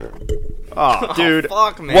Oh, dude.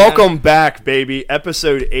 Fuck, man. Welcome back, baby.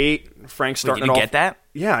 Episode 8. Frank starting Did it you off. get that?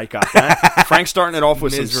 Yeah, I got that. Frank starting it off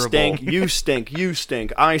with some Miserable. stink. You stink. You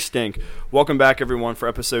stink. I stink. Welcome back, everyone, for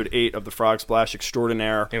episode 8 of the Frog Splash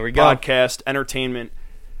Extraordinaire Here we go. podcast entertainment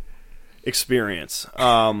experience.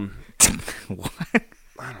 What?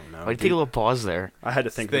 I don't know. Why take a little pause there? I had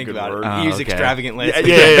to think Think of a good about word. it. Use okay. extravagant last Yeah, week.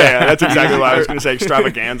 yeah. That's exactly what I was going to say.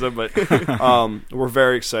 Extravaganza, but we're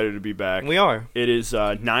very excited to be back. We are. It is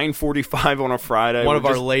 9:45 on a Friday. One We're of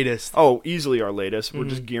our just- latest. Oh, easily our latest. We're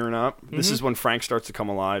just gearing up. This is when Frank starts to come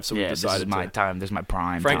alive, so we Yeah, this decided is my to. time. This is my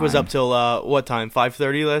prime. Frank was time. up till, what time?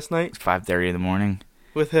 5:30 last night? It's 5:30 in the morning.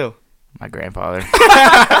 With who? My grandfather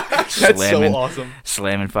That's slamming, so awesome.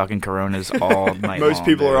 slamming fucking Coronas all night. Most long,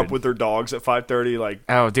 people are dude. up with their dogs at 5:30. Like,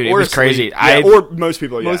 Oh, dude, it Or was crazy. asleep. yeah, or most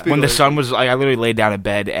people. Yeah. Most people- When the sun was like, I literally laid down in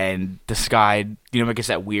bed and the sky, you know, it gets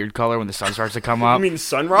that weird color when the sun starts to come I up. mean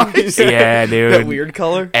sunrise. Yeah, dude. That weird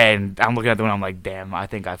color? And I'm looking at the window. I'm like, damn, I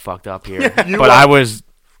think I fucked up here. you But are- I was.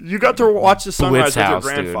 You got to watch the sunrise Blitz with house,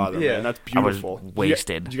 your dude. grandfather. Yeah. Man, that's I was beautiful.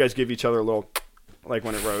 wasted. Did you guys give each other a little, like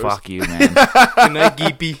when it rose? Fuck you, man. Good night,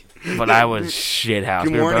 Geepy. But I was shit house.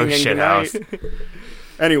 Good We were morning both and shit good house. night.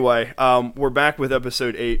 Anyway, we're back with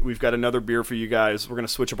episode 8. We've got another beer for you guys. We're gonna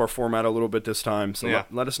switch up our format a little bit this time, so Yeah.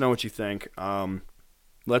 let us know what you think.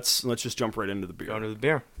 Let's just jump right into the beer. Go into the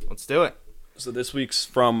beer. Let's do it. So this week's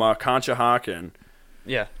from Conshohocken,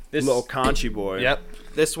 Yeah. This little Conchi boy. Yep.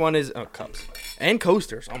 This one is cups and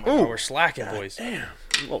coasters. Oh my god, we're slacking, boys. Damn,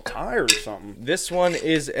 a little tired or something. This one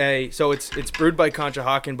is it's brewed by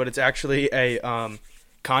Conshohocken, but it's actually a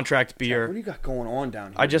contract What beer. do you got going on down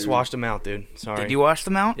here? I just dude? washed them out, dude. Sorry. Did you wash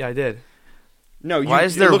them out? Yeah, I did. No, you, Why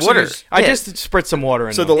is it there looks like water? you just- I Yeah. just spritzed some water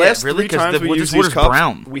in So them. the last really, 3 'cause times the- we this used these water's cups,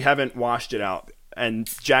 brown. we haven't washed it out, and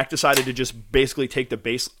Jack decided to just basically take the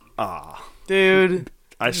base. Dude.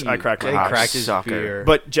 I cracked my Jake eyes. cracked his sucker. beer.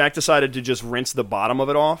 But Jack decided to just rinse the bottom of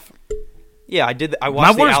it off. Yeah, I did. I My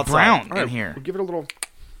washed the water's outside. brown All right, in here. we'll give it a little.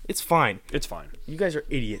 It's fine. It's fine. You guys are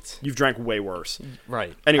idiots. You've drank way worse.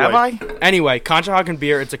 Right. Anyway, Have I? Anyway, Conshohocken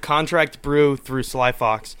beer. It's a contract brew through Sly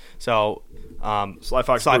Fox. So, Sly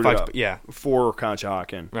Fox Sly brewed it Fox. up Yeah. for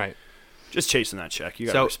Conshohocken. Right. Just chasing that check. You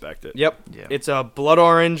gotta So- respect it. Yep. Yeah. It's a blood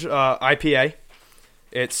orange IPA.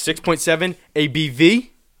 It's 6.7 ABV.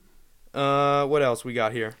 What else we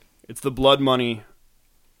got here? It's the Blood Money.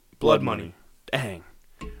 Blood Money. Dang.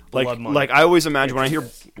 Blood Money. Like I always imagine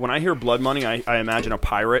when I hear Blood Money, I imagine a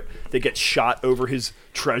pirate that gets shot over his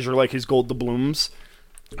treasure, like his gold doubloons.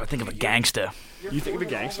 I think of a gangster. You think of a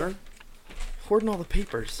gangster, Hoarding all the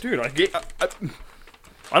papers. dude?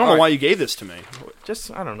 I don't know why you gave this to me.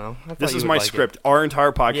 Just I don't know. I thought This you is would my like it. script. Our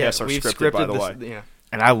entire podcast Yeah, are we've scripted, by the this, way. Yeah.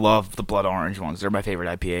 And I love the blood orange ones. They're my favorite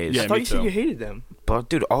IPAs. Yeah, I thought me you said too. you hated them. But,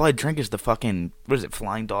 dude, all I drink is the fucking, what is it,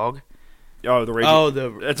 Flying Dog? Oh, the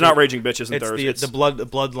raging. It's not Raging Bitch, isn't It's theirs? the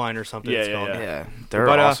bloodline or something. Yeah, it's yeah, called. yeah. Yeah, they're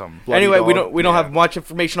But awesome. Bloody anyway, we Dog. don't Yeah. have much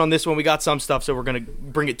information on this one. We got some stuff, so we're gonna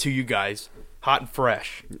bring it to you guys, hot and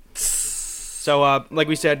fresh. So, like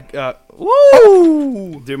we said,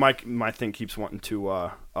 woo! Dude, my thing keeps wanting to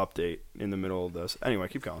update in the middle of this. Anyway,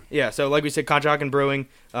 keep going. Yeah, so like we said, Conshohocken Brewing,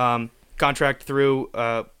 contract through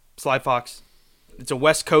Sly Fox. It's a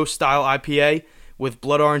West Coast style IPA with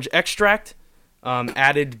blood orange extract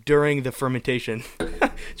added during the fermentation. Did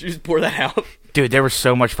you just pour that out? Dude, there was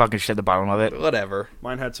so much fucking shit at the bottom of it. Whatever.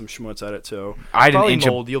 Mine had some schmutz at it too. I had an Probably inch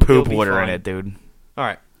mold. of You'll poop be water in fine. it, dude. All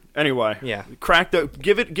right, Anyway, Yeah.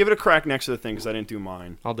 give it a crack next to the thing because I didn't do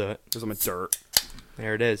mine I'll do it. because I'm a dirt.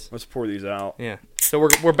 There it is. Let's pour these out. Yeah. So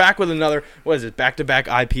we're back with another. What is it? Back-to-back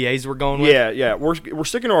IPAs we're going with. Yeah. We're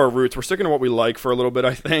sticking to our roots. We're sticking to what we like for a little bit,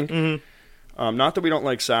 I think. Mm-hmm. Not that we don't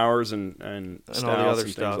like sours and stouts all the other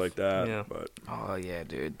and stuff. things like that. Yeah. But Oh, yeah,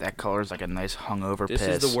 dude. That color's like a nice hungover This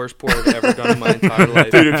piss. is the worst pour I've ever done in my entire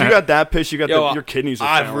life. dude, if you got that piss, you got Yo, your kidneys. Are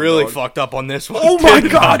I've failing, really dog. fucked up on this one. Oh my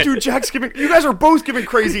dude. god, dude! Jack's giving. You guys are both giving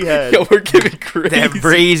crazy head. Yo, we're giving crazy. That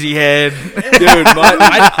brazy head. Dude,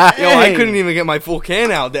 I couldn't even get my full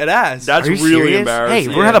can out. Dead ass. That's Are you really serious? embarrassing.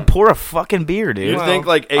 Hey, learn how to pour a fucking beer, dude. You Well, think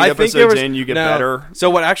like 8 I think there episodes was- in, you get no. better?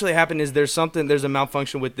 So what actually happened is there's a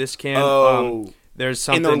malfunction with this can. Oh. There's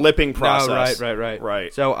something In the lipping process. No, right.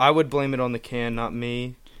 Right. So I would blame it on the can, not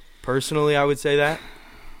me. Personally, I would say that.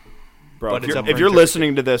 Bro, But if it's you're, up for if you're interpretation.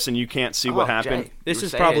 listening to this and you can't see what Oh, happened, Jay, This you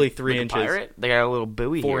is were probably saying, 3 like a inches. pirate? They got a little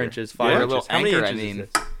buoy 4 here. inches, 5 Yeah, a inches. little How many anchor, inches I mean. is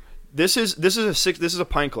this? this is a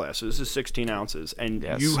pint glass. So this is 16 ounces, and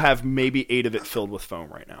Yes. you have maybe 8 of it filled with foam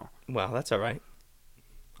right now. Wow, that's all right.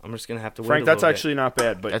 I'm just gonna have to wait. Frank, a that's little bit. actually not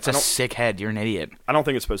bad, but That's a sick head. You're an idiot. I don't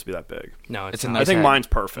think it's supposed to be that big. No, it's It's a not. nice I think head. mine's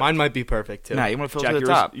perfect. Mine might be perfect too. Nah, you want to fill Jack, to the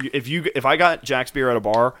top. if I got Jack's beer at a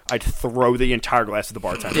bar, I'd throw the entire glass at the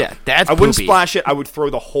bartender. Yeah, that's I wouldn't poopy. splash it. I would throw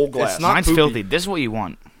the whole glass. not Mine's poopy. filthy. This is what you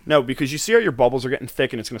want. No, because you see how your bubbles are getting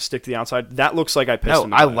thick and it's going to stick to the outside. That looks like I pissed No, in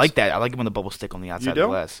the I glass. like that. I like it when the bubbles stick on the outside You of the do?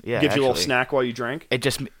 glass. Yeah, Gives you a little actually. snack while you drink. It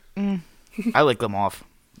just, I lick them off.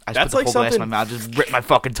 I just That's put the like whole glass in my something- mouth, just rip my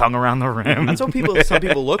fucking tongue around the rim. That's what some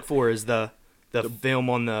people look for is the film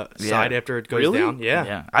on the side after it goes Really? down. Yeah.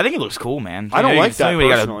 Yeah, I think it looks cool, man. I don't You know, like you tell that me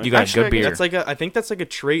when personally. You got Actually, a good beer. That's like I think that's like a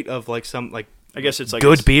trait of like some like I guess it's like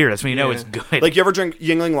good beer. That's when you know Yeah. it's good. Like you ever drink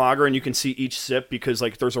Yingling Lager and you can see each sip because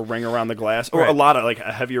like there's a ring around the glass, or Right. a lot of like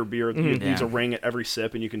a heavier beer leaves Yeah. a ring at every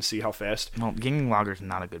sip and you can see how fast well, Yingling Lager's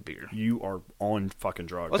not a good beer. you are on fucking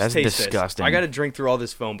drugs. let's That's taste disgusting. this. I got to drink through all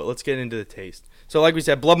this foam, but let's get into the taste. So like we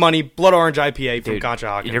said, Blood Money, Blood Orange IPA from Dude,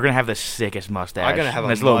 Conshohocken. You're gonna have the sickest mustache. I'm gonna have a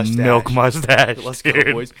this little mustache. milk mustache. Let's go,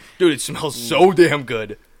 dude. boys. Dude, it smells so damn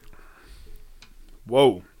good.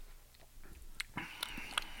 Whoa,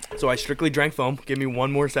 So I strictly drank foam. Give me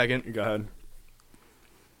one more second. go ahead.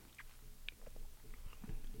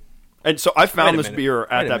 And so I Wait found a this minute. beer Wait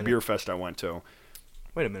at a that minute. beer fest I went to.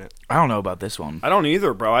 Wait a minute. I don't know about this one. I don't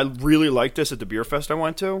either, bro. I really liked this at the beer fest I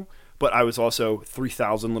went to, but I was also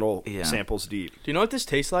 3,000 little Yeah. samples deep. Do you know what this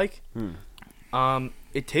tastes like?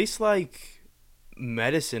 It tastes like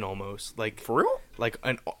medicine almost, like For real? like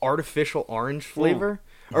an artificial orange flavor,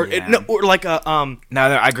 or Yeah. or like a No,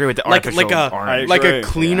 I agree with the like artificial a orange. like a agree.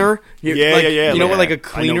 cleaner. Yeah, like, yeah. You know what like Yeah. a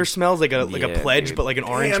cleaner I know. smells like a Yeah, pledge, dude. but like an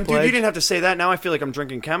orange Damn, dude, pledge. you didn't have to say that. Now I feel like I'm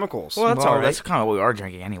drinking chemicals. Well, that's all right. That's kind of what we are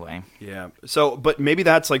drinking anyway. Yeah. So, but maybe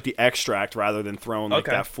that's like the extract rather than throwing like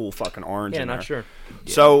Okay. that full fucking orange Yeah, in not there. sure.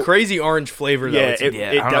 So Crazy orange flavor though. Yeah, It's- it-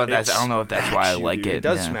 Yeah, I don't know. it's I don't know if that's why I smacks you, like dude. it. it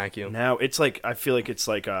does yeah. smack you. now it's like I feel like it's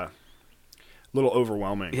like a little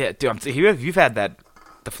overwhelming. Yeah, dude, you've had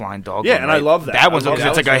the flying dog. Yeah, one, and I right? love that. That one's I love okay. that.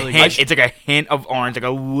 It's like That a was really hint. good. It's like a hint of orange, like a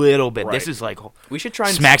little bit. This Right. is like We should try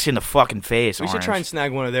and smacks you in the fucking face. We should orange. try and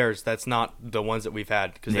snag one of theirs. That's not the ones that we've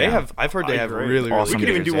had because they Yeah. have. I've heard they I have agree. really Awesome We could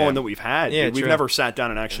even beers, do yeah. one that we've had. Yeah, dude. We've true. never sat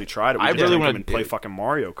down and actually tried it. We I just really drink wanna them and play do- fucking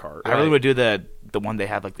Mario Kart. I really would do the one they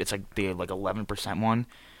have. Like it's like the 11% one.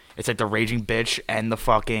 It's like the Raging Bitch and the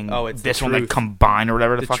fucking Oh, it's the this one like Truth. combined or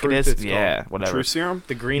whatever the The fuck it Truth is. it's Yeah, called. whatever. True Serum?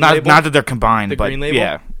 the green Not label. not that they're combined, The but green label?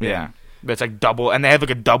 yeah, Yeah. yeah. But it's like double, and they have like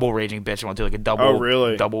a double Raging Bitch one too, like a double. Oh,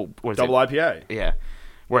 really? Double. What is Double it? IPA. Yeah,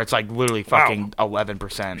 where it's like literally fucking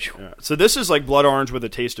 11%. Yeah. So this is like blood orange with a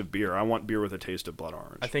taste of beer. I want beer with a taste of blood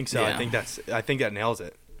orange. I think so. Yeah. I think that nails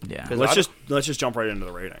it. Yeah. let's I- just jump right into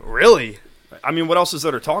the rating. Really? I mean, what else is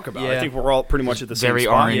there to talk about? I Yeah. think we're all pretty much at the same Very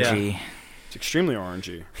spot. orangey. It's extremely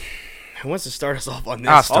orangey. Who wants to start us off on this?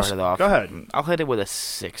 I'll start it off. Go ahead. I'll hit it with a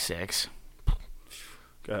 6.6.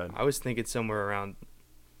 Go ahead. I was thinking somewhere around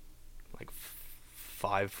like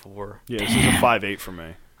 5.4. Yeah, this is a 5.8 for me.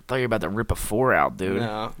 I thought you were about to rip a 4 out, dude.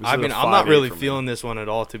 No, This I is mean a I'm not 5.8 really for me. feeling this one at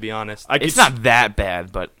all, to be honest. I could It's not that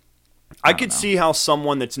bad, but I don't could know. see how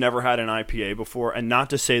someone that's never had an IPA before, and not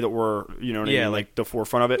to say that we're, you know what I Yeah, mean, like the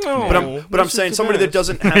forefront of it, No, but I'm this saying is the somebody that best.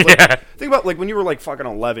 doesn't have. Like, Yeah. Think about like when you were like fucking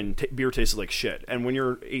 11, beer tasted like shit, and when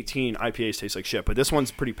you're 18, IPAs taste like shit. But this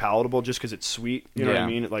one's pretty palatable just because it's sweet. You know what I Yeah.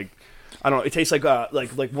 mean? Like I don't know. It tastes like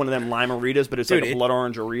one of them Lime-A-Ritas, but it's Dude, like a blood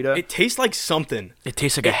orange Arita. It tastes like something. it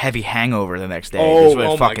tastes like a heavy hangover the next day. Oh, That's what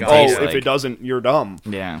oh it my fucking God. tastes if like. it doesn't, you're dumb.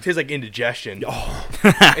 Yeah. It tastes like indigestion.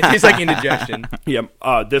 It tastes like indigestion. Yeah,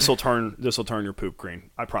 this will turn your poop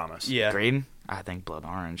green. I promise. Yeah. Green? I think blood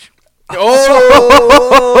orange.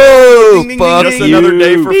 Oh! Ding, ding, fuck ding, Just ding. another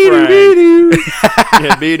day for Frank.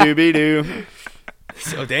 Yeah, be-do.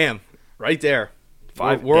 So damn, right there.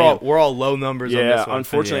 Five, We're all low numbers on Yeah, this one.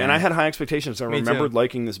 unfortunately, Yeah. and I had high expectations. I Me too. remembered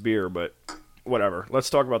liking this beer, but whatever. Let's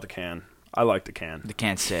talk about the can. I like the can. The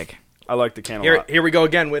can's sick. I like the can a Here, lot. here we go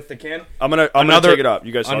again with the can. I'm gonna take it up.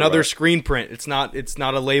 You guys talk another about it. screen print. It's not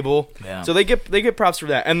a label. Yeah. So they get props for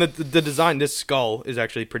that. And the design, this skull is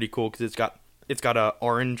actually pretty cool because it's got a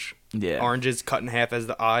orange. Yeah. Oranges cut in half as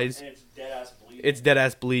the eyes. It's dead ass bleeding. It's dead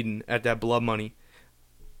ass bleeding at that blood money.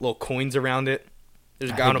 Little coins around it.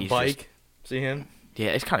 There's a I guy on a think he's bike. See him?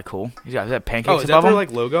 Yeah, it's kind of cool. He's got is that pancakes Oh, is that above their him?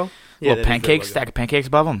 like logo? Little that is their pancakes, logo. stack of pancakes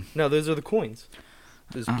above him. No, those are the coins.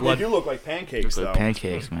 There's They blood. do look like pancakes, though.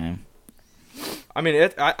 Pancakes, man. I mean,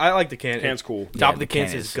 I like the can. Can's cool. Top Yeah, of the the can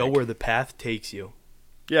can says is "Go sick. where the path takes you."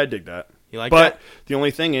 Yeah, I dig that. You like But that? the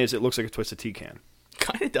only thing is, it looks like a Twisted Tea can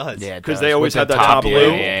Kind of does. Yeah, it because does. they always With had the that top yeah, blue, yeah,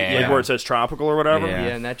 like yeah. where it says tropical or whatever. Yeah.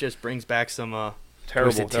 Yeah, and that just brings back some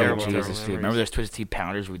Terrible, Twisted Tea, terrible, terrible. Jesus, dude. memories. Remember those Twisted Tea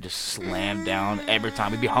pounders we just slammed down every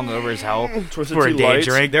time? We'd be hungover as hell Twisted for a Tea day Lights.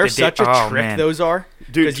 drink. They're The day- such a oh, trick. man. Those are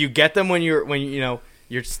Dude. because you get them when you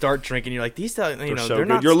you start drinking. You're like, these, They're so they're good.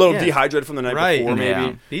 not. You're a little yeah. dehydrated from the night Right. before, maybe.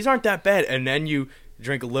 Yeah. These aren't that bad, and then you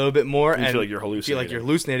drink a little bit more, You and feel like you're feel like hallucinating. you're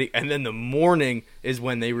hallucinating, and then the morning is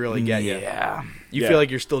when they really get you. Yeah. You Yeah. feel like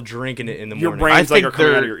you're still drinking it in the Your morning. brain's like think are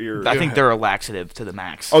coming out of they're- your ears. I think they're a laxative to the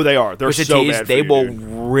max. Oh, they are. They're Pusha so T's, bad for they you, will dude.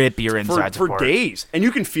 rip your insides for apart. days, and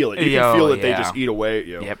you can feel it. You Yo, can feel that they yeah. just eat away at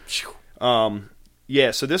you. Yep.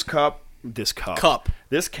 Yeah. So this can,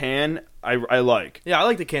 I like. Yeah, I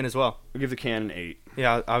like the can as well. I'll give the can an 8.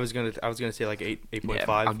 Yeah, I was gonna say like 8.5. Yeah,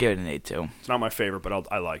 I'll give it an 8 too. It's not my favorite, but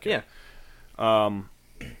I like it. Yeah.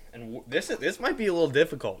 And this might be a little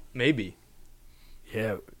difficult. Maybe.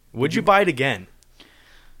 Yeah. Would you buy it again?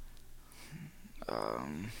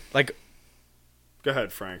 Like, Go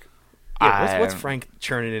ahead, Frank. yeah, what's Frank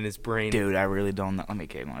churning in his brain? Dude, I really don't know. Let me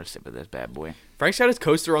get another sip of this bad boy. Frank's got his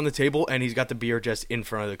coaster on the table, and he's got the beer just in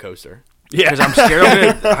front of the coaster. Yeah. Because I'm scared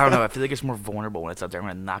of it. I don't know. I feel like it's more vulnerable when it's up there. I'm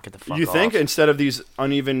going to knock it the fuck You off. think instead of these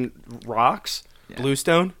uneven rocks? Yeah.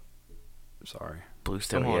 Bluestone? Sorry.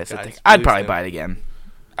 Bluestone, Come on, yeah, it's a guys, thing. I'd probably Bluestone. buy it again.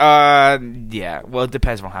 Yeah. Well, it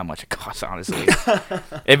depends on how much it costs, honestly.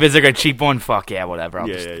 If it's like a cheap one, fuck yeah, whatever. I'll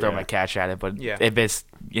Yeah, just yeah, throw yeah. my cash at it. But Yeah. if it's,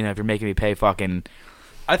 if you're making me pay fucking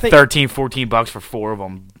I think $13-$14 for 4 of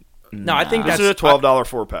them. No, I think This that's is a $12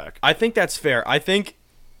 4-pack. I think that's fair. I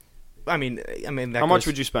mean, that How much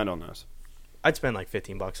would you spend on this? I'd spend like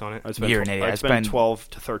 $15 on it. I'd spend, You're an idiot. I'd I'd spend spend- $12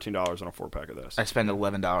 to $13 on a 4-pack of this. I spend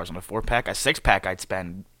 $11 on a 4-pack. A 6-pack, I'd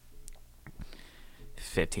spend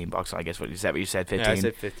 $15. I guess is that what you said? 15. Yeah, I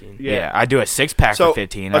said 15. Yeah, I do a 6-pack So, for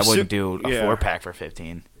 15. a I wouldn't si- do a yeah. 4-pack for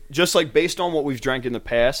 15. Just like based on what we've drank in the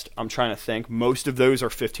past, I'm trying to think. Most of those are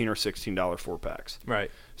 $15 or $16 4-packs.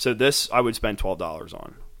 Right. So this I would spend $12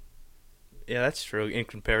 on. Yeah, that's true in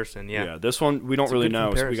comparison. Yeah. This one we don't It's a really good know. So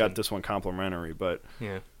we comparison. got this one complimentary, but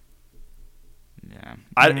Yeah. Yeah.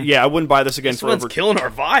 I wouldn't buy this again This for one's over. killing our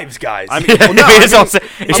vibes, guys. I mean, well, no, it's I all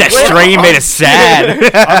mean, it's that glad- strain made us sad. I'm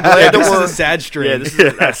glad that this is we're a sad stream. Yeah, this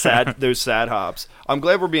is that sad. Those sad hops. I'm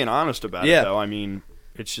glad we're being honest about Yeah. it, though. I mean,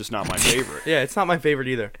 it's just not my favorite. Yeah, it's not my favorite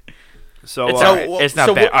either. So It's, So, all right. well, It's not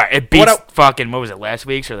so bad. what- All right, it what beats I- fucking, what was it, last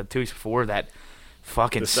week's or the 2 weeks before? That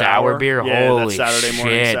fucking The sour sour? beer? Yeah, that Holy Saturday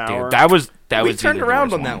morning shit, sour. dude. That was We was turned either the around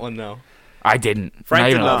worst on that one though. I didn't. Frank not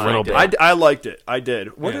did even not. a little bit. I liked it. I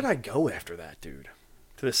did. Where Yeah. did I go after that, dude?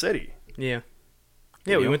 To the city. Yeah.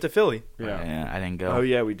 Yeah, we you? went to Philly. Yeah, I didn't go. Oh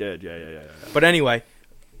yeah, we did. Yeah. But anyway,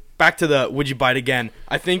 back to the would you buy it again?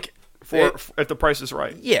 I think If the price is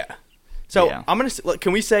right. yeah. So Yeah. I'm gonna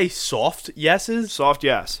can we say soft yeses? Soft,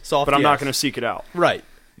 yes. Soft, but I'm not yes. going to seek it out. Right.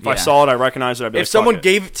 If I Yeah. saw it, I recognize it. I'd be If like, someone fuck it.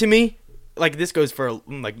 gave it to me, like this goes for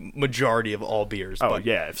like majority of all beers. Oh, but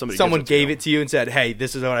yeah, if somebody someone gives it to gave you. it to you and said, "Hey,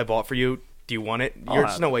 this is what I bought for you. Do you want it?" I'll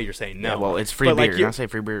There's have no it. way you're saying no. Yeah, well, it's free But, like, beer. you- I say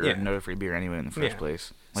free beer yeah. or no free beer anyway in the first Yeah.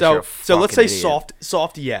 place. Unless you're So a let's say fucking idiot.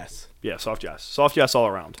 soft yes. Yeah, soft, yes. Soft, yes, all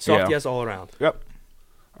around. Soft Yeah. yes all around. Yep.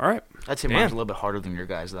 All right. I'd say Damn. mine's a little bit harder than your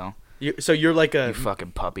guys though. So you're like a You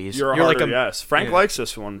fucking puppies. You're a You're like harder a- yes. Frank yeah. likes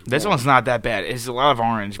this one. This more. one's not that bad. It's a lot of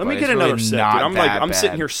orange. Let but me get it's another really sip, dude. not I'm like, that I'm sitting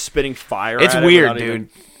bad. here spitting fire. It's at it weird, without even- dude.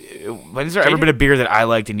 When's there ever been a beer that I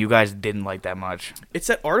liked and you guys didn't like that much? it's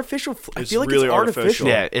that artificial. I It's feel like really it's artificial. artificial.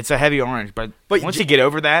 Yeah, it's a heavy orange, but But once you- you get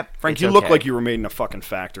over that, Frank, it's you look okay. like you were made in a fucking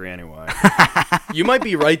factory anyway. You might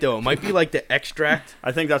be right though. It might be like the extract.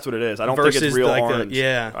 I think that's what it is. I don't think Versus it's real like the- orange.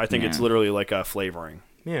 yeah. I think it's Yeah. literally like a flavoring.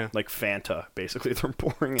 Yeah. Like Fanta, basically. They're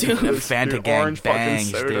pouring Dude. into this Fanta dude, gang orange fucking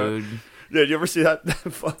bangs, soda. dude. Yeah, you ever see that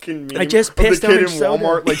fucking meme I just of the pissed kid in orange soda.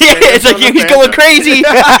 Walmart? Like, Yeah, standing in it's like front of he's Fanta? going crazy.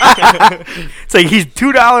 It's like he's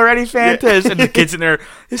 $2 Eddie Fantas, and the kid's in there.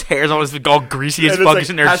 His hair's almost all greasy as And fuck. it's He's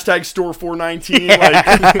in like, there. hashtag store 419.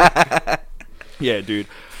 Like, yeah, dude.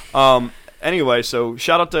 Anyway, so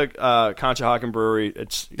shout out to Conshohocken Brewery.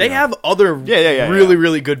 It's They have other Yeah.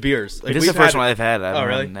 really good beers. Like This is we've the first had- one I've had. I Oh, haven't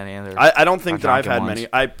really? had any other. I don't think that I've had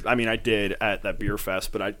Conshohocken many. I mean, I did at that beer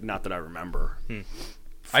fest, but not that I remember.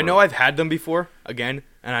 I know I've had them before again,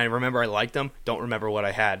 and I remember I liked them. Don't remember what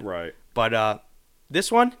I had. Right. But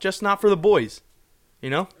this one just not for the boys. You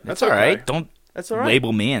know, That's all right. okay. Don't that's all right.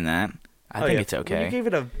 label me in that. I Oh, think yeah. it's Well, okay. you gave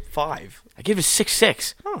it a 5. I gave it a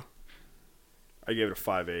 6.6. Oh, I gave it a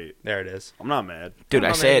 5.8. there it is. I'm not mad. Dude, I'm I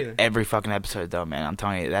not say mad it either. every fucking episode, though, man. I'm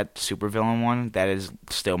telling you, that supervillain one, that is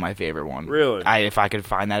still my favorite one. Really? If I could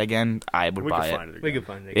find that again, I would We buy can it. find it again. We could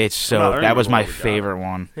find it. It's I'm not- I so don't that even was know my what we got. favorite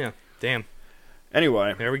one. Yeah. Damn.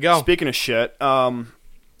 Anyway, There we go. Speaking of shit, So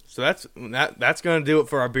that's gonna do it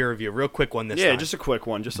for our beer review. Real quick one this yeah, time. just a quick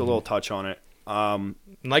one, just a little touch on it.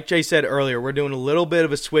 Like Jay said earlier, we're doing a little bit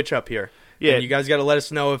of a switch up here. Yeah. And you guys got to let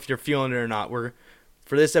us know if you're feeling it or not.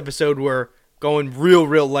 For this episode, we're going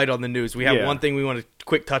real light on the news. We have Yeah. one thing we want to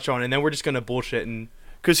quick touch on, and then we're just gonna bullshit and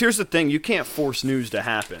Because here's the thing, you can't force news to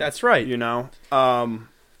happen. That's right. You know?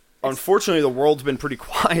 Unfortunately, the world's been pretty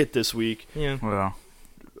quiet this week, Yeah. Well,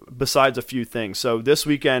 besides a few things. So this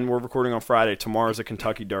weekend, we're recording on Friday. Tomorrow's a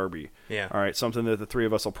Kentucky Derby. Yeah. All right, something that the three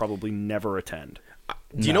of us will probably never attend.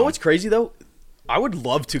 Do you know what's crazy though? I would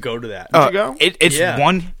love to go to that. Would you go? It's Yeah.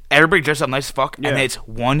 one. Everybody dressed up nice as fuck, Yeah. and it's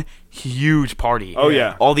one huge party. Oh,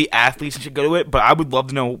 yeah. all the athletes and shit go to it. But I would love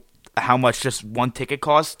to know how much just one ticket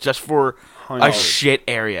costs just for a Hundreds. shit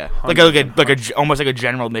area, almost like a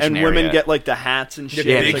general admission And area. women get like the hats and shit.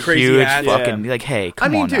 Yeah, It's big like, crazy huge hats. fucking Yeah. like, hey, I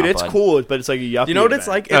come mean, on dude, now, it's bud. cool, but it's like a yuppie. You know what it's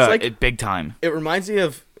event. like? It's like It big time. it reminds me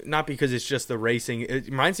of, not because it's just the racing. It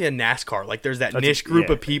reminds me of NASCAR. Like there's that That's- niche group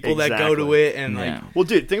yeah, of people that go to exactly. it, and Yeah. like Well,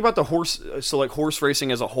 dude, think about the horse. So, like horse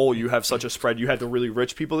racing as a whole, you have such a spread. You have the really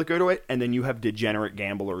rich people that go to it, and then you have degenerate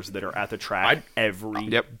gamblers that are at the track every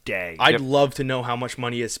day. I'd love to know how much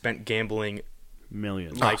money is spent gambling.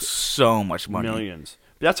 Millions, Like so much money. millions.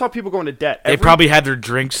 That's how people go into debt. They probably had their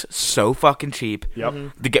drinks so fucking cheap Yep.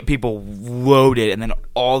 to get people loaded, and then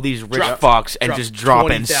all these rich Drop- fucks and drop just dropping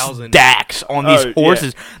 20,000. stacks on these yeah.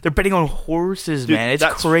 horses. They're betting on horses, Dude, man. It's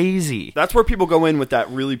that's- crazy. That's where people go in with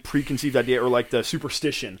that really preconceived idea or like the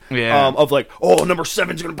superstition Yeah. of like, oh, number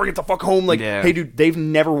 7's going to bring it the fuck home. Like, Yeah. hey, dude, they've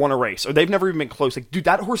never won a race or they've never even been close. Like, dude,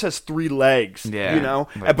 that horse has 3 legs, Yeah. you know?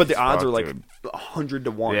 Like, But the odds fuck, are like dude. 100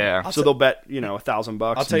 to 1. Yeah. So they'll bet,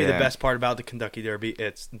 $1,000. I'll tell you the Yeah. best part about the Kentucky Derby.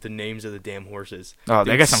 It's the names of the damn horses. Oh,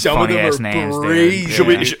 they Dude, got some of them funny-ass are names, dude. crazy. Should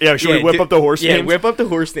we- should we whip up the horse Yeah, names? whip up the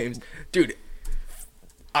horse names, dude.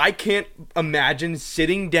 I can't imagine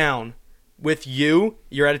sitting down with you.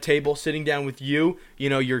 You're at a table, sitting down with you. You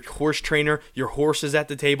know, your horse trainer. Your horse is at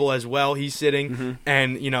the table as well. He's sitting, Mm-hmm.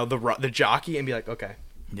 and the jockey, and be like, okay,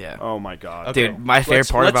 Yeah. Oh, my God. okay. Dude, my favorite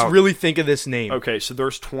part let's about- really think of this name. Okay, so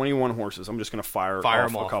there's 21 horses. I'm just going to fire Fire off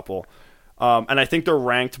 'em a off. couple. And I think they're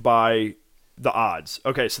ranked by the odds.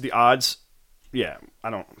 Okay, so the odds, yeah, I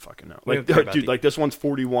don't fucking know. We Like, don't care about dude, the- like this one's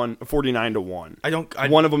 49 to 1. I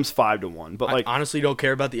One of them's 5 to 1. But I like, honestly don't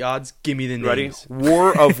care about the odds. Give me the names. ready?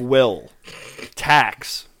 War of Will,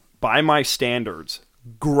 Tax, By My Standards,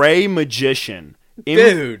 Gray Magician,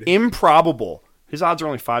 Dude. Improbable. His odds are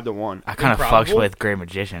only 5 to 1. I kind of fucks Improbable? with Gray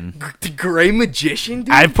Magician. The Gray Magician,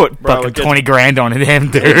 dude. I'd put Bro, fucking it gets- 20 grand on him,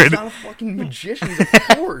 He's dude. not a fucking magician,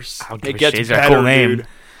 of course. I don't give It a gets shit. He's better, a cool name. dude.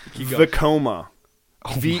 Vekoma.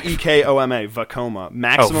 Vekoma. Vekoma.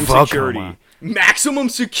 Maximum Vekoma. security. Maximum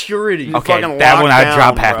security. You Okay, fucking that locked one I'd down,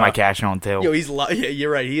 drop half bro. my cash on too. Yo, yeah,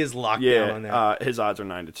 you're right. He is locked down on that. Yeah, his odds are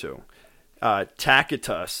 9 to 2.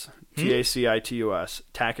 Tacitus, Tacitus,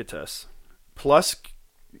 Tacitus,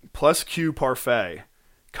 plus Q Parfait,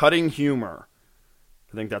 Cutting Humor.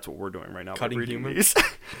 I think that's what we're doing right now. by Cutting reading Humor? these.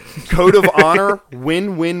 Code of Honor,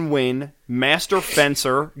 Win, Master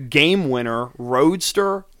Fencer, Game Winner,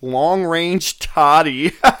 Roadster, Long Range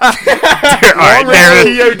Toddy. All right, there.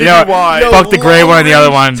 You know, TODY. fuck the gray one and the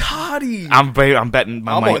other one. Toddy. I'm betting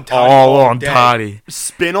my I'm money on Toddy all all on day. Toddy.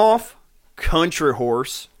 Spinoff, Country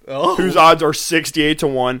Horse, Oh. whose odds are 68 to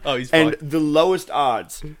 1. Oh, he's and fucked. the lowest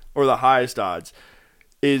odds, or the highest odds,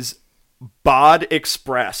 is Bod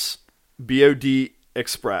Express, BOD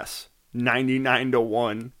Express, 99 to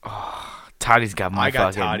 1. Toddy's got my I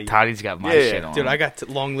got fucking. Toddy. Toddy's got my Yeah. shit on. Dude, I got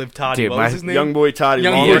Long Live Toddy. Dude, What my was his name? Young boy Toddy,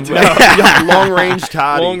 Young long, boy range, Toddy. long range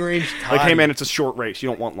Toddy. Long Range Toddy. Like, hey man, it's a short race. You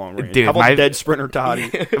don't want long range. Dude, How about my- dead sprinter Toddy?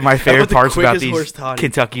 My favorite the parts about quickest these horse Toddy?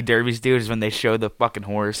 Kentucky Derbies, dude, is when they show the fucking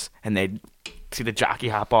horse and they see the jockey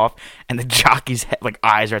hop off, and the jockey's like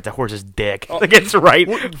eyes are at the horse's dick. Like it's right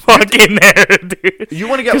fucking there, dude. You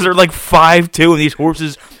want to get Because they're like 5'2", and these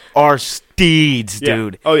horses are steeds, Yeah.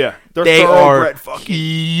 dude. Oh yeah, they're They are thoroughbred fucking.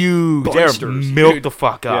 huge. They're monsters. milked Dude. the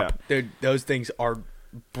fuck up. Dude, those things are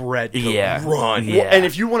bred to Yeah. run. Yeah. And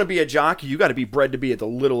if you want to be a jockey, you got to be bred to be the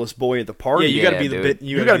littlest boy at the party. Yeah, you got to be dude. the bit.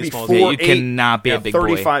 You You got to gotta be be small. four- Yeah, you 4'8", cannot be a big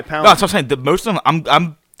 35 boy. pounds. No, that's what I'm saying. Most of them,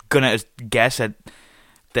 I'm gonna guess that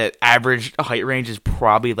the average height range is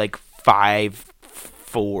probably like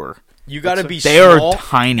 5'4". You got to be They are small,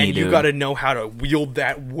 tiny, and you dude. got to know how to wield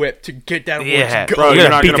that whip to get that Yeah, horse Bro, going. you you're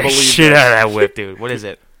gotta not beat gonna the believe shit this. out of that whip, dude. What is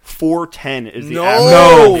it? 410 is the No. average.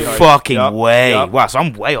 No Yep. fucking Yep. way. Yep. Wow, so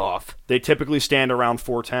I'm way off. They typically stand around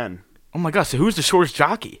 410. Oh my god, so who's the shortest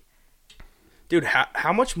jockey? Dude,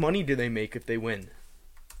 how much money do they make if they win?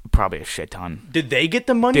 Probably a shit ton. Did they get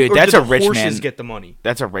the money, Dude, or that's did a the rich horses man. get the money?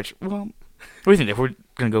 That's a rich. Well, what do you think? If we're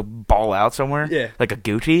gonna go ball out somewhere, Yeah. like a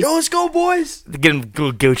Gucci, Yo, let's go, boys! get him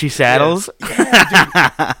Gucci saddles.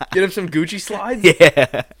 Get him some Gucci slides.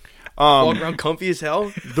 Yeah. Walk around comfy as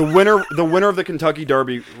hell. The winner of the Kentucky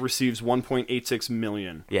Derby receives $1.86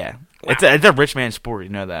 million. Yeah, it's a rich man sport. You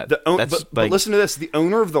know that. But listen to this: the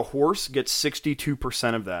owner of the horse gets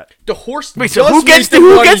 62% of that. The horse. Wait, so does who gets make the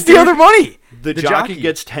money, the dude. other money? The jockey. jockey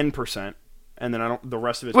gets 10%, and then the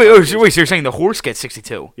rest of it. Wait, so you're saying the horse gets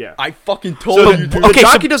 62? Yeah. I fucking told So you. the Dude.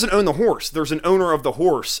 jockey doesn't own the horse. There's an owner of the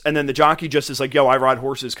horse, and then the jockey just is like, "Yo, I ride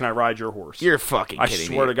horses. Can I ride your horse?" You're fucking I kidding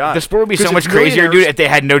swear me. to God. The sport would be 'Cause so much if crazier, dude, millionaires- if they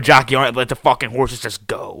had no jockey on it and let the fucking horses just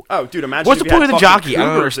go. Oh, dude, imagine. What's if the you point had of the fucking jockey? I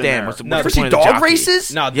don't cougars in understand. there. What's the No, point ever see of the dog jockey?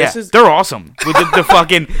 races? No, Yeah, this is they're awesome. With the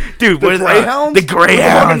fucking dude, The what is that? greyhounds? The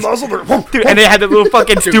greyhounds. Fucking muzzle, Dude, and they had that little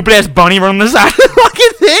fucking stupid ass bunny running the side of the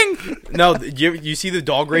fucking thing. no. You see the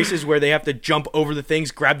dog races where they have to jump over the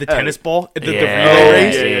things, grab the tennis ball, the Yeah. relay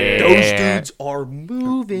race. Yeah. Those dudes are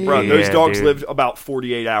moving. Bro, those Yeah, dogs dude. lived about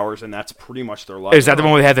 48 hours, and that's pretty much their life. Is that the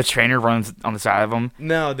one where they had the trainer runs on the side of them?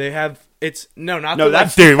 No, they have. It's not. No, the,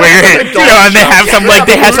 that's Dude, wait, and they have some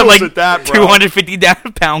Rules with that, bro. 250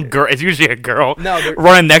 pound girl. It's usually a girl. No, they're-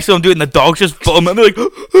 running next to them, dude, and the dogs just follow them. And they're like, A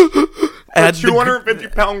and the-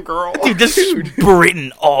 250-pound girl. Dude, just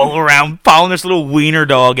sprinting all around, following this little wiener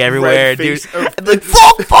dog everywhere, Red dude. face. And like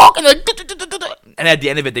fuck, and like, and at the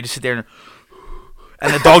end of it, they just sit there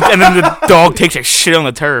and the dog, and then the dog takes a shit on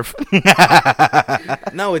the turf.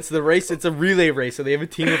 No, it's the race. It's a relay race. So they have a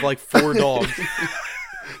team of like 4 dogs.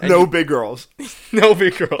 No big girls. No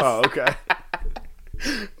big girls. Oh, okay.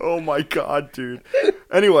 Oh my god, dude.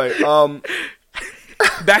 Anyway,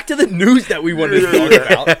 Back to the news that we wanted to talk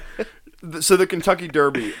about. so the Kentucky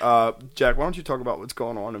Derby. Jack, why don't you talk about what's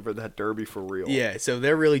going on over that Derby for real? Yeah, so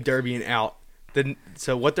they're really derbying out.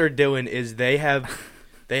 So what they're doing is they have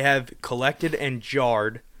collected and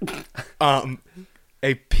jarred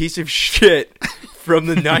a piece of shit from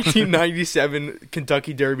the 1997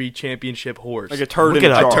 Kentucky Derby Championship horse. Like a turd Look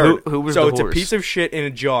in it a up. jar. Who was So the it's horse? a piece of shit in a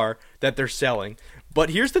jar that they're selling.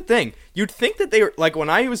 But here's the thing: you'd think that they were like when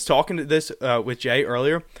I was talking to this with Jay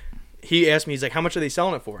earlier. He asked me, he's like, "How much are they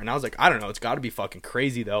selling it for?" And I was like, "I don't know. It's got to be fucking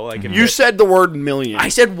crazy though." Like if You said the word million. I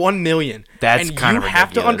said 1 million. That's and kinda you have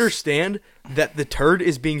to ridiculous. understand that the turd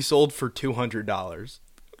is being sold for $200.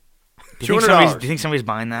 Do you think somebody's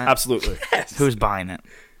buying that? Absolutely. Yes. Who's buying it?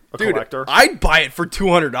 A Dude, collector. I'd buy it for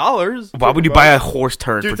 $200. Why would you buy a horse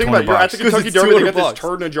turd Dude, for think 20 about it. You're at bucks? the Kentucky it's Derby, they got $200. this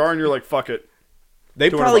turd in a jar, and you're like, fuck it. They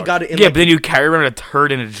 $200 probably got it in Yeah, like, but then you carry around a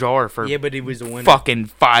turd in a jar for yeah, but he was a winner. fucking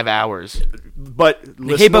 5 hours. But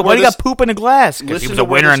listen Hey, but to why where do you this- got poop in a glass? Because he listen was to a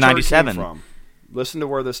where winner this in turd came 97. from. Listen to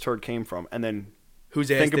where this turd came from, and then Who's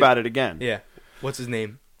think about it again. Yeah. What's his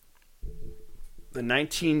name? The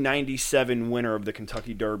 1997 winner of the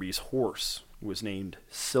Kentucky Derby's horse was named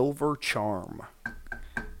Silver Charm.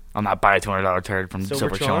 I'm not buying a $200 turd from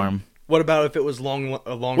Silver Charm. What about if it was long? What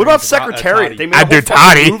about Secretariat? They made a I'd do whole fucking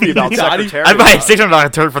Toddy. movie about Toddy? Secretariat. I'd buy a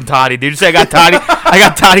 $600 turd from Toddy, dude. Say I got Toddy. I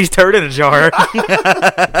got Toddy's turd in a jar.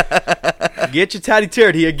 Get your tatty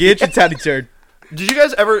turd here. Get your tatty turd. Did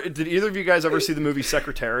either of you guys ever see the movie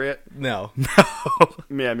Secretariat? No.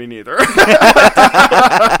 Yeah, me neither.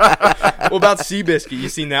 What about Seabiscuit? You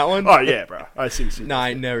seen that one? Oh yeah, bro. I've seen Seabiscuit. No,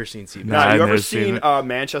 I never seen Seabiscuit. No. Nah, I've you ever never seen seen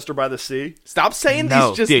Manchester by the Sea? Stop saying No,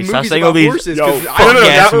 these just dude, stop movies saying about all these- horses. Yo, 'cause no, I- no,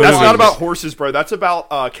 yes, that's not movies. about horses, bro. That's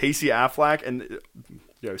about Casey Affleck and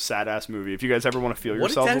sad ass movie. If you guys ever want to feel What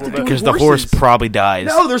does yourselves that a have to little do bit. Because the horse Horses. probably dies.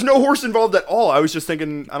 No, there's no horse involved at all. I was just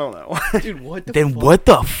thinking, I don't know. Dude, what the Then fuck? what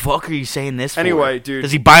the fuck are you saying this for? Anyway, dude.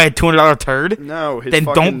 Does he buy a $200 turd? No, his Then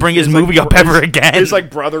fucking- don't bring his his, movie up ever again. His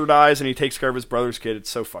like brother dies and he takes care of his brother's kid.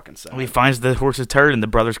 It's so fucking sad. He finds the horse's turd in the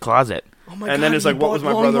brother's closet. Oh my And then God, it's he like, what was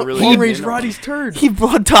bought my brother really Long doing? Range Roddy's turd. He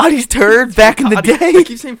bought Toddy's turd back in the I day.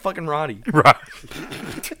 keep saying fucking Roddy. Right.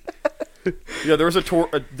 Yeah, there's a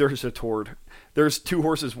tord. There's 2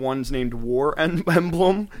 horses. One's named War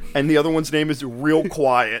Emblem, and the other one's name is Real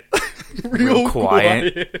Quiet. Real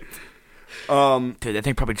quiet. quiet. Dude, that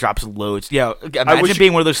thing probably drops loads. Yeah, wish imagine you-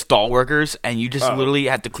 being one of those stall workers and you just Oh. literally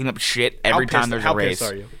have to clean up shit every time there's How a race.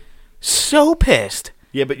 pissed are you? So pissed.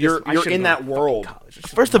 Yeah, but you're I should've in gone that to world. fucking college.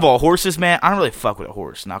 First of all, horses, man, I don't really fuck with a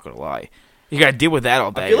horse. Not gonna lie. You gotta deal with that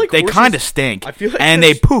all day. feel like they horses- kind of stink, I feel like and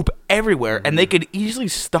they there's- poop everywhere, and they could easily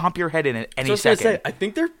stomp your head in at any So I was gonna second. say, I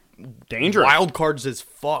think they're Dangerous. wild cards as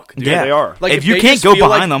fuck. Dude. Yeah, they are. Like, if you they can't just go feel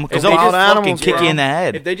behind like- them, because if they'll they just just fucking animals, kick bro. you in the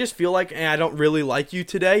head. If they just feel like, I don't really like you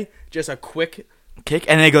today, just a quick. Kick,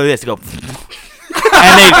 and they go this, they go,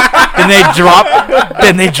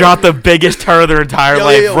 and they drop the biggest turd of their entire Yo,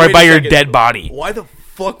 life yo, right wait by a your second. dead body. Why the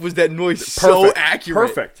fuck was that noise so Perfect. accurate?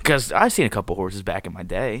 Perfect. Because I've seen a couple horses back in my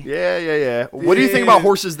day. Yeah. What do you think about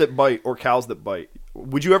horses that bite or cows that bite?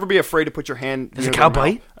 Would you ever be afraid to put your hand? Does a cow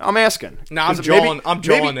bite? I'm asking. No, I'm 'Cause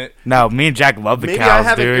jawing it. No, me and Jack love the Maybe cows, I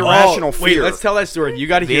have an dude. irrational Wait, fear. let's tell that story. You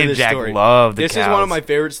got to Me hear and this Jack story. love the This cows. is one of my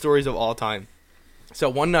favorite stories of all time. So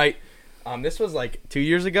one night, this was like 2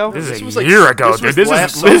 years ago. This is was a like- year ago, this dude. was This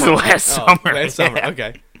last is summer. last Oh, summer. last summer. Yeah.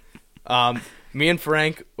 Okay. Me and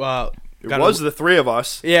Frank. It was the three of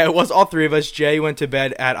us. Yeah, it was all three of us. Jay went to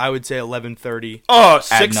bed at, I would say, 11:30. Oh, At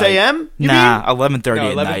 6 night. a.m.? You Nah, 11:30 No,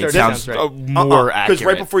 at night 11:30 sounds sounds right. more accurate. Because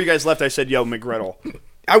right before you guys left, I said, "Yo, McGriddle."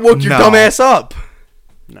 I woke your No. dumb ass up.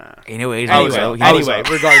 Nah. Anyways, Anyway,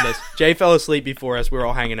 regardless, Jay fell asleep before us. We were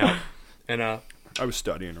all hanging out, and I was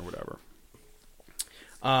studying or whatever.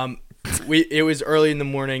 it was early in the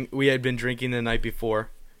morning. We had been drinking the night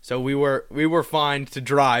before, so we were fine to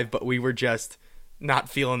drive, but we were just not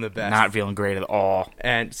feeling the best. not feeling great at all.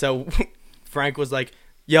 And so Frank was like,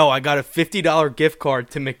 "Yo, I got a $50 gift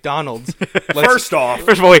card to McDonald's. First off,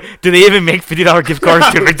 First of all, wait, do they even make $50 gift cards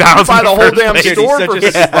to McDonald's? buy in the whole first damn place? Dude, store he's for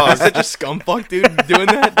such, $50. he's such a scumfuck, dude, doing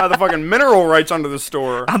that. buy the fucking mineral rights under the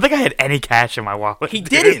store. I don't think I had any cash in my wallet. He dude.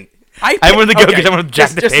 didn't. I wanted to go get someone to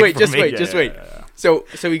Jack to just pay wait, for just me. wait, just Yeah, wait. yeah, yeah. So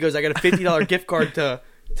he goes, I got a $50 gift card to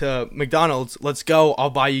McDonald's. Let's go. I'll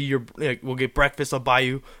buy you we'll get breakfast. I'll buy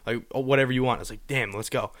you like whatever you want. I was like, damn, let's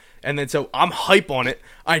go. And then so I'm hype on it.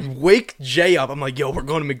 I wake Jay up. I'm like, yo, we're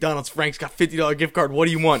going to McDonald's. Frank's got $50 gift card. What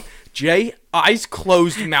do you want? Jay, eyes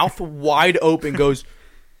closed, mouth wide open, goes,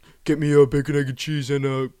 get me a bacon, egg, and cheese and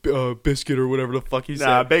a biscuit or whatever the fuck he said.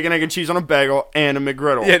 Nah, bacon, egg, and cheese on a bagel and a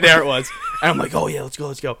McGriddle. Yeah, there it was. And I'm like, oh yeah, let's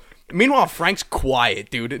go. Meanwhile, Frank's quiet,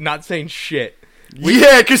 dude, not saying shit.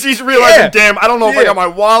 Yeah, because he's realizing, Yeah. damn, I don't know if I Yeah. got my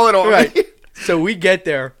wallet on me. Right. So we get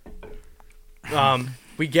there.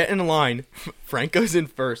 We get in line. Frank goes in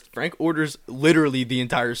first. Frank orders literally the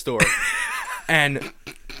entire store, and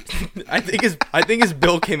I think his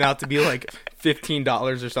bill came out to be like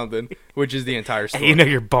 $15 or something, which is the entire store. You know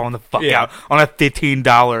you're balling the fuck Yeah. out on a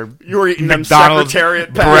 $15 You were eating them McDonald's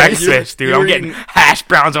Secretariat bags. breakfast, dude. you I'm were getting eating- hash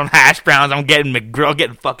browns on hash browns. I'm getting McGrill. I'm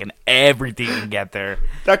getting fucking everything you can get there.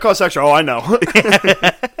 That costs extra. Oh, I know.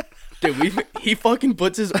 Dude, he fucking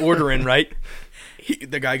puts his order in, right?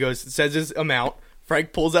 The guy says his amount.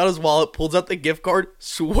 Frank pulls out his wallet, pulls out the gift card,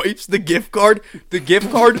 swipes the gift card. The gift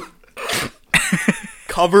card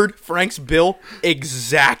covered Frank's bill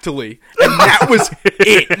exactly. And that was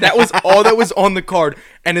it. That was all that was on the card.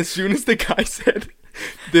 And as soon as the guy said,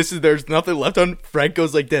 there's nothing left on, Frank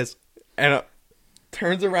goes like this. And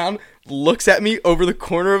turns around, looks at me over the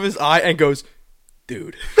corner of his eye and goes,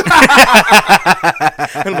 dude. And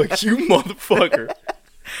I'm like, you motherfucker.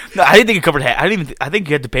 No, I didn't think it covered half. I think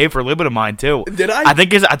you had to pay for a little bit of mine too. Did I? I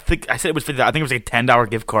said it was $50. I think it was like a $10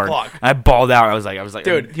 gift card. Fuck. And I balled out. I was like,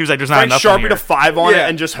 Dude, he was like, there's not Frank enough. on Sharpied here. a 5 on Yeah. it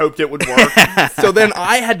and just hoped it would work. So then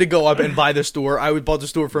I had to go up and buy the store. I would bought the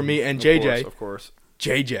store for me and JJ. Of course.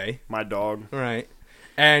 JJ. My dog. Right.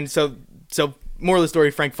 And so moral of the story,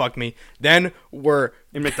 Frank fucked me. Then we're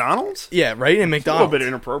In McDonald's? right in A little McDonald's. bit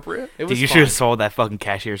inappropriate. It was Dude, you fun. should have saw that fucking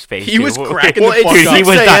cashier's face. He dude. was cracking Well, the it's fuck Dude, up. he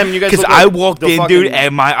was 6 a.m., you guys because look I like walked the in, dude, fucking-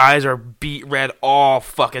 and my eyes are beat red, all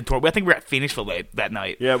fucking torn. I think we were at Phoenixville that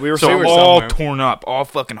night. Yeah, we were so somewhere. all somewhere. torn up, all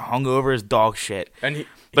fucking hungover as dog shit. And he,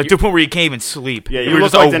 Like to the point where you can't even sleep. Yeah, you you were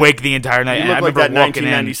look just like awake the entire night. You And look I like remember that walking in.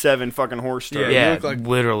 1997 fucking horse story. Yeah, Yeah, you look like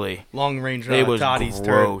literally. long range It was Toddy's turd.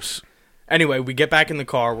 gross. Anyway, we get back in the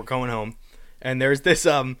car. We're going home, and there's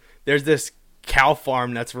this cow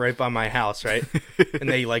farm that's right by my house, right? And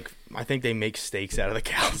they I think they make steaks out of the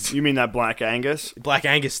cows. You mean that Black Angus? Black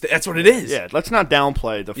Angus. That's what it is. Yeah, let's not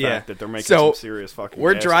downplay the fact Yeah. that they're making So, some serious fucking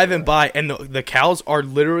We're gas driving out of by, and the cows are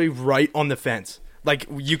literally right on the fence. Like,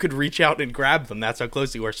 you could reach out and grab them. That's how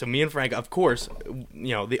close they were. So me and Frank, of course,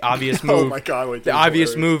 the obvious that. move. Oh my god, wait, The that's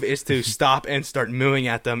obvious hilarious. move is to stop and start mooing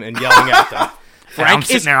at them and yelling at them. I'm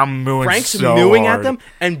sitting there, I'm mooing Frank's so mooing hard. at them,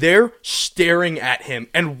 and they're staring at him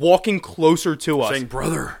and walking closer to us. Saying,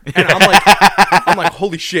 brother. And I'm like,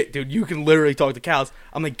 holy shit, dude, you can literally talk to cows.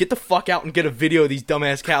 I'm like, get the fuck out and get a video of these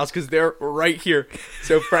dumbass cows because they're right here.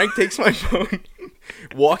 So Frank takes my phone,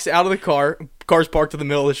 walks out of the car. Car's parked in the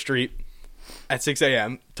middle of the street at 6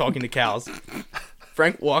 a.m. talking to cows.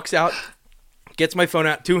 Frank walks out, gets my phone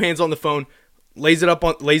out, 2 hands on the phone, lays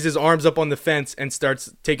his arms up on the fence and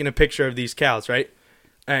starts taking a picture of these cows, right?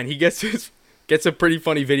 And he gets a pretty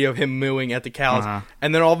funny video of him mooing at the cows. Uh-huh.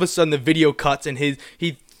 And then all of a sudden the video cuts and he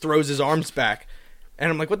throws his arms back. And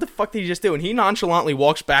I'm like, what the fuck did he just do? And he nonchalantly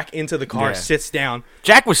walks back into the car, Yeah. sits down.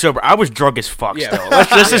 Jack was sober. I was drunk as fuck Yeah. still.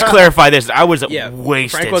 Let's just clarify this. I was Yeah,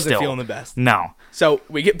 wasted Frank wasn't still. feeling the best. No. So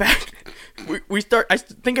we get back I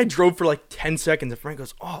think I drove for like 10 seconds, and Frank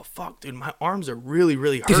goes, "Oh fuck, dude, my arms are really,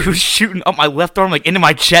 really Dude, hurting." he was shooting up my left arm, like into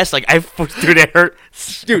my chest. Like dude, it hurt.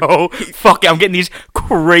 So fuck, I'm getting these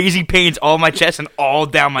crazy pains all in my chest and all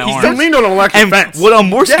down my He's arms. leaned on an electric And fence. what I'm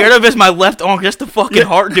more scared of is my left arm, just the fucking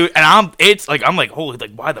heart, dude. And I'm like, holy,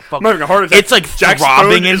 like, why the fuck? I'm having a heart attack. It's like Jack's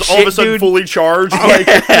throbbing phone and is all of a shit, sudden dude. fully charged.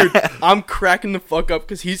 Dude, I'm cracking the fuck up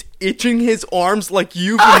because he's itching his arms like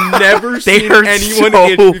you've never They seen hurt anyone so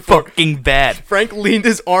itch before. fucking bad. Frank leaned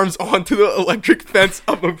his arms onto the electric fence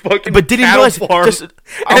of a fucking But didn't cattle realize farm, just-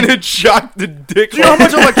 and it shocked the dick. Do you know how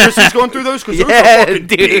much electricity's going through those? Because those Yeah, are fucking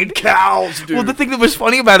dude. big cows, dude. Well, the thing that was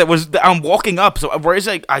funny about it was that I'm walking up. So whereas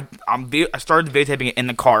like I started videotaping it in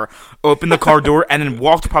the car, opened the car door, and then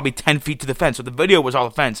walked probably 10 feet to the fence. So the video was all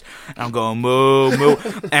the fence. And I'm going moo moo,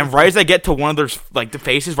 and right as I get to one of those like the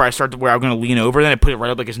faces where I'm gonna lean over, then I put it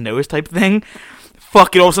right up like his nose type thing.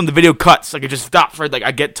 Fuck it! All of a sudden the video cuts. Like it just stops right. Like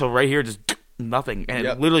I get to right here, just nothing, and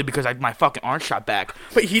Yep. literally because my fucking arm shot back.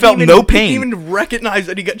 But he felt didn't no even, pain. He didn't even recognize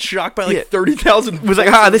that he got shocked by like Yeah. 30,000. It was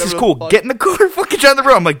like, this is cool. Get in the car, fucking down the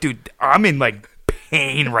road. I'm like, dude, I'm in like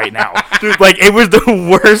pain right now, dude. Like it was the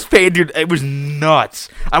worst pain, dude. It was nuts.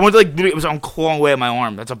 I went to like, literally, it was clawing away at my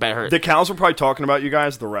arm. That's how bad it hurt. the cows were probably talking about you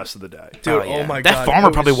guys the rest of the day. Dude, yeah. oh my that god, farmer that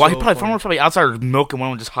was probably so farmer funny. was probably outside milking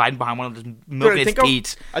one, just hiding behind one of them, just Dude, milking his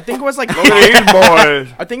teats. I think it was like Look at these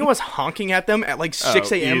boys. I think it was honking at them at like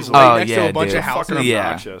 6 a.m. easily. right Oh, next to yeah, a bunch dude. of houses. Fucking Yeah.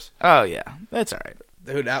 obnoxious. Oh yeah, that's all right.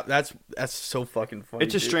 Dude, that's so fucking funny.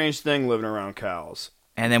 It's a dude. strange thing living around cows.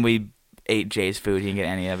 And then we ate Jay's food. He didn't get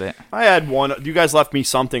any of it. I had one. You guys left me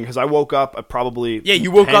something because I woke up at probably Yeah, you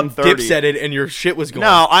woke up 10:30. dipsetted and your shit was going.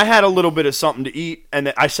 No, I had a little bit of something to eat, and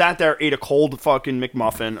then I sat there, ate a cold fucking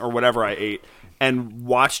McMuffin or whatever I ate, and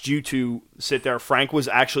watched you two sit there. Frank was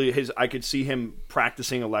actually I could see him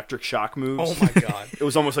practicing electric shock moves. Oh my god. It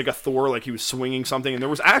was almost like a Thor, like he was swinging something, and there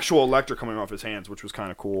was actual electric coming off his hands, which was kind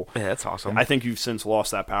of cool. Yeah, that's awesome. I think you've since lost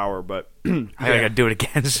that power, but I gotta do it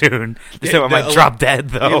again soon. This Yeah, time I might the drop dead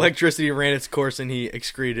The though. electricity ran its course and he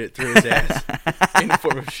excreted it through his ass in the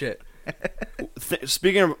form of shit.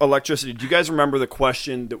 speaking of electricity, do you guys remember the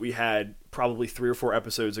question that we had probably 3 or 4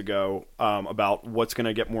 episodes ago about what's going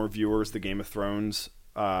to get more viewers, the Game of Thrones?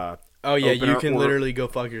 Oh yeah, you opener can or- literally go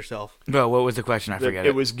fuck yourself. No, what was the question? I forget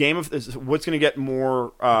It was what's going to get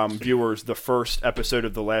more viewers, the first episode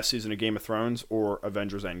of the last season of Game of Thrones or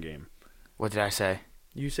Avengers Endgame? What did I say?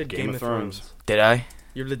 You said Game Game, of of Thrones. Did I?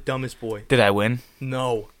 You're the dumbest boy. Did I win?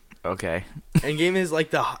 No. Okay. Endgame is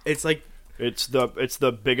like it's like It's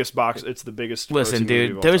the biggest box. It's the biggest. Listen, grossing movie of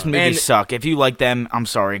dude, all those time. movies And- suck. If you like them, I'm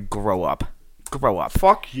sorry. Grow up. Grow up.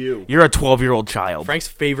 Fuck you. You're a 12-year-old child. Frank's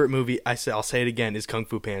favorite movie. I'll say it again is Kung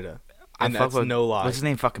Fu Panda, and fuck that's with- no lie. What's his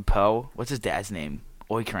name? Fucking Poe. What's his dad's name?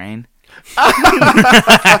 Oi Crane.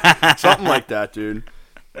 Something like that, dude.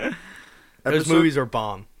 Those Episode- movies are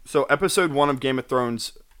bomb. So, episode 1 of Game of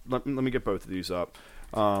Thrones. Let me get both of these up.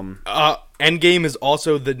 Endgame is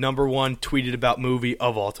also the #1 tweeted about movie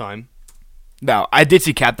of all time. No, I did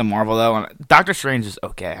see Captain Marvel though, and Doctor Strange is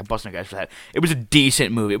okay. I bust my guys for that. It was a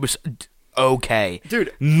decent movie. It was okay,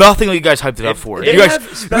 Dude. Nothing like you guys hyped it up for. it You guys, had it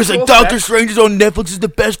was special like Doctor effects. Strange is on Netflix. Is the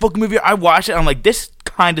best fucking movie. I watched it. I'm like, this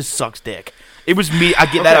kind of sucks dick. It was me. I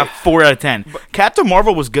get that a 4 out of 10. Captain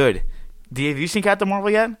Marvel was good. Have you seen Captain Marvel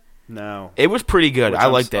yet? No. It was pretty good. Which I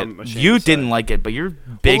I'm- liked it. I'm ashamed You to say. didn't like it, but you're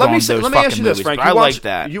big Well, on those let me fucking ask you this, movies. Frank. But I like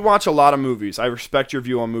that. You watch a lot of movies. I respect your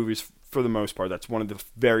view on movies for the most part. That's one of the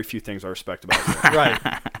very few things I respect about you. Right.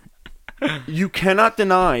 You cannot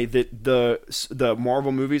deny that the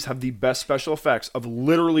Marvel movies have the best special effects of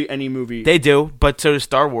literally any movie. They do, but so does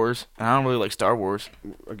Star Wars. And I don't really like Star Wars.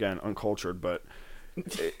 Again, uncultured, but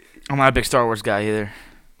I'm not a big Star Wars guy either.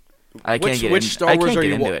 I can't get which in- Star I Wars can't are get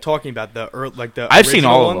you into it. talking about? The I've seen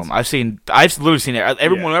original all ones? of them. I've literally seen it. Yeah.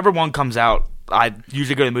 Whenever one comes out, I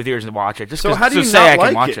usually go to the movie theaters and watch it. Just So how do you say not I can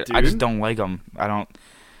like watch it, it. I just dude? don't like them. I don't.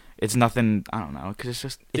 It's nothing. I don't know because it's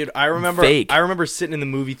just. Dude, I remember fake. I remember sitting in the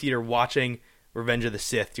movie theater watching Revenge of the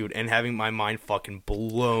Sith, dude, and having my mind fucking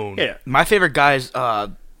blown. yeah. My favorite guy's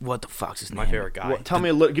what the fuck's his name? My favorite guy.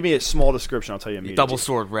 Well, give me a small description. I'll tell you immediately. Double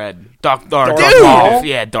Sword Red. Darth Maul. Maul?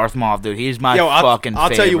 Yeah, Darth Maul, dude. He's my Yo, fucking I'll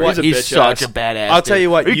favorite. tell you what, he's a He's bitch such ass. a badass. I'll tell dude. you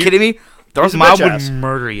what, Are you kidding me? Darth a Maul bitch would ass.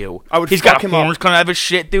 murder you. I would He's fuck got him up. horns coming out of his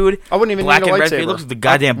shit, dude. I wouldn't even Black need a and red. lightsaber. He looks like the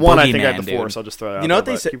goddamn One, I boogeyman, think I have the dude. Force. I'll just throw that out You know what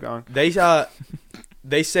there, they but say? Keep going.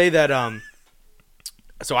 They say that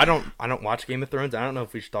So I don't watch Game of Thrones. I don't know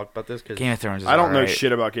if we should talk about this because Game of Thrones. Is I don't know alright.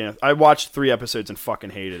 shit about Game of I watched 3 episodes and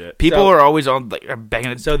fucking hated it. People So- are always on like are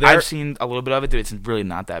begging it. So So there- I've seen a little bit of it, dude. It's really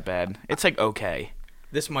not that bad. It's like okay.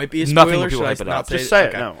 This might be a Nothing spoiler. will people Should I hype it not up. say Just say it.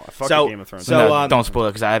 Okay. No, I fucking So- Game of Thrones. so, No, don't spoil it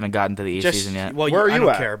because I haven't gotten to the 8th Just season yet. well, Where are I you don't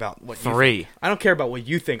at? care about what you 3. think. I don't care about what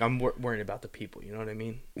you think. I'm worrying about the people. You know what I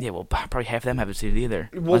mean? Yeah, well, probably half of them haven't seen it either.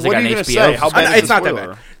 Well, Unless they what got are you an gonna HBO. say? How bad is It's the not that spoiler?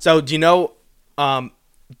 bad. So do you know,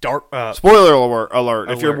 Dark? Spoiler alert!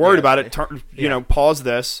 If you're Alert, worried yeah. about it, turn, Yeah. pause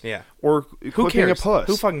this. Yeah. Or Who clicking cares? a puss.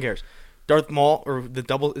 Who fucking cares? Darth Maul or the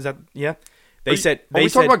double? Is that yeah? They said. Are They we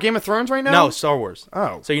said talking about Game of Thrones right now? no Star Wars.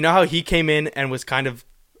 Oh, So you know how he came in and was kind of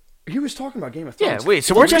he was talking about Game of Yeah, Thrones. wait.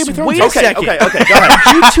 So where's Game of Thrones? wait a Okay, second. okay. Go ahead.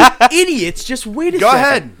 You two idiots! Just wait a Go second.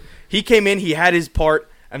 ahead. He came in. He had his part,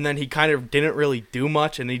 and then he kind of didn't really do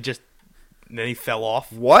much, and then he fell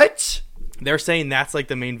off. What? They're saying that's like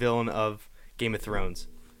the main villain of Game of Thrones,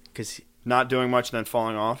 because Not doing much and then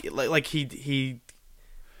falling off. like he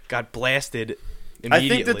got blasted I immediately.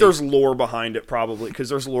 think that there's lore behind it, probably, because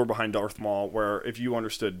there's lore behind Darth Maul. Where if you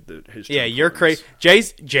understood his yeah, true you're plans-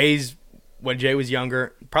 crazy. Jay's when Jay was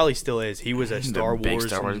younger, probably still is. He was a He's a Star big Wars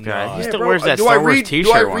Star Wars nut. guy. He Yeah, still bro, wears that do Star I Wars read, t-shirt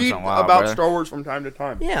do I once read in a while, about brother. Star Wars from time to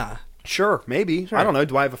time? Yeah, Sure, maybe. Sure. I don't know.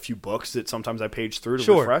 Do I have a few books that sometimes I page through to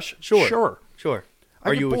Sure. refresh? Sure. Sure. I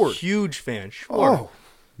Are get you a bored. huge fan? Sure. Oh,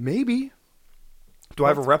 maybe. Do I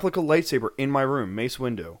have a replica lightsaber in my room? Mace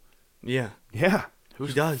Windu. Yeah. Yeah. Who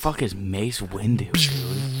does? Fuck is Mace Windu,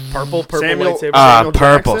 dude? Purple Samuel- lightsaber. Samuel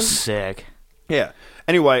Purple, Jackson? sick. Yeah.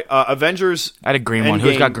 Anyway, Avengers. I had a green one.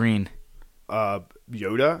 Who's Endgame. got green?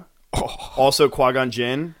 Yoda. Also Qui-Gon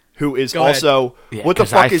Jinn, who is Go ahead. also Yeah, what the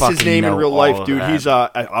 'cause I fuck is his fucking name in know real all life, of dude? that. He's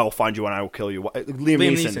I'll find you and I will kill you. Liam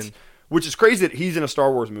Neeson. Neeson. Which is crazy that he's in a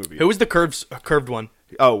Star Wars movie. Who was the curved one?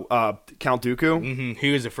 Oh, Count Dooku. Mm-hmm.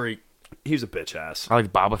 He was a freak. He's a bitch ass. I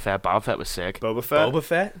like Boba Fett. Boba Fett was sick. Boba Fett. Boba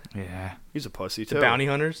Fett, Yeah. He's a pussy the too. bounty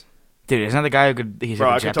hunters. Dude, isn't that the guy who could? He's Bro,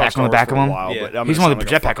 I got a could talk jetpack Star on the Wars back for of a him. while, Yeah. but I'm He's gonna one with sound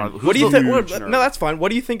the like a jetpack fucking on. What do you huge think? nerd. No, that's fine. What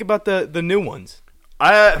do you think about the new ones?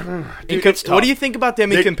 Dude, it's tough. What do you think about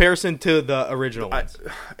them in They- comparison to the original ones?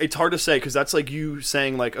 It's hard to say because that's like you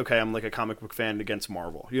saying like, okay, I'm like a comic book fan against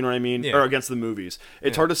Marvel. You know what I mean? Yeah. Or against the movies.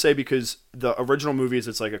 It's hard to say because the original movies,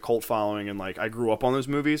 it's like a cult following, and like I grew up on those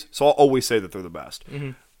movies, so I'll always say that they're the best.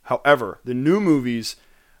 Mm-hmm. However, the new movies,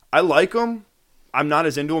 I like them. I'm not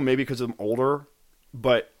as into them maybe because I'm older,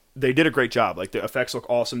 but they did a great job. Like the effects look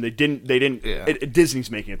awesome. They didn't. Yeah. Disney's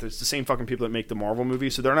making it. It's the same fucking people that make the Marvel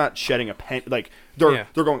movies, so they're not shedding a pen. Like they're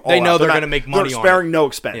going. All They know out. they're not- gonna make money They're on sparing it. no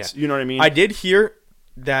expense. Yeah. You know what I mean? I did hear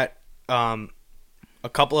that a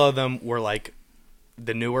couple of them were like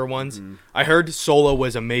the newer ones. Mm-hmm. I heard Solo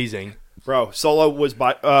was amazing. Bro, Solo was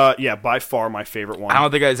by far my favorite one. I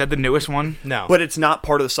don't think is that the newest one. No, But it's not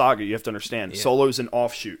part of the saga. You have to understand. Yeah. Solo's an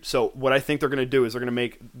offshoot. So what I think they're going to do is they're going to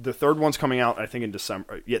make the third one's coming out. I think in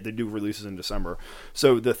December. Yeah, they do releases in December.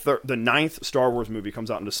 So the ninth Star Wars movie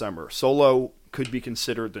comes out in December. Solo could be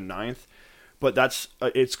considered the ninth, but that's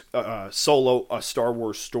it's Solo a Star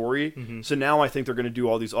Wars story. Mm-hmm. So now I think they're going to do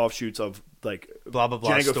all these offshoots of like blah blah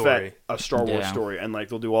blah Jango story. Fett, a Star Wars Yeah. story, and like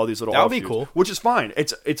they'll do all these little. That would be offshoots, cool. which is fine.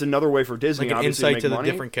 It's another way for Disney Like an obviously insight make to the money.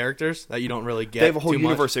 different characters that you don't really get. They have a whole too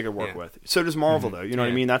universe much. they could work Yeah. with. So does Marvel, though. You know what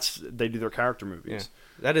I Yeah. mean? They do their character movies.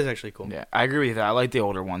 Yeah, that is actually cool. Yeah, I agree with you. I like the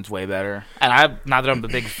older ones way better. And not that I'm a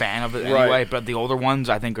big fan of it Right. anyway, but the older ones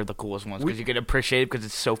I think are the coolest ones because you can appreciate it because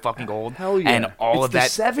it's so fucking old. Hell yeah! And all it's of the that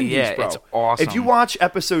 70s, yeah, bro. it's awesome. If you watch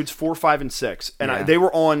episodes 4, 5, and 6, and Yeah. they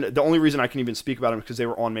were on. The only reason I can even speak about them is because they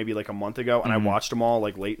were on maybe like a month ago, and Mm-hmm. I watched them all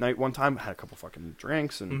like late night one time. Had a couple fucking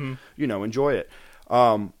drinks and Mm-hmm. enjoy it.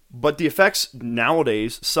 But the effects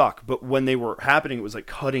nowadays suck. But when they were happening, it was like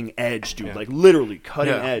cutting edge, dude. Yeah. Like literally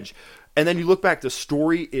cutting Yeah. edge. And then you look back, the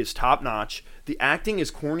story is top notch. The acting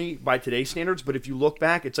is corny by today's standards, but if you look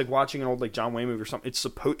back, it's like watching an old like John Wayne movie or something.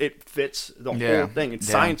 It fits the Yeah. whole thing. It's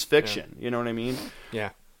Yeah. science fiction. You know what I mean? Yeah.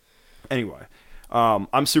 Anyway,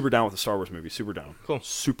 I'm super down with the Star Wars movie. Super down. Cool.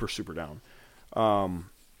 Super down.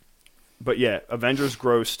 But yeah, Avengers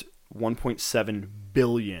grossed 1.7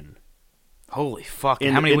 billion Holy fuck!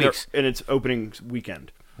 How many weeks? in its opening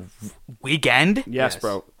weekend. Weekend? Yes, Yes.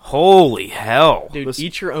 bro. Holy hell! Dude, Listen-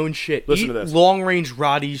 eat your own shit. listen Eat to this. long range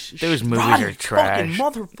Roddy's. Those movies Roddy, are trash.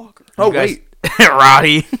 Fucking motherfucker. Oh You guys- wait,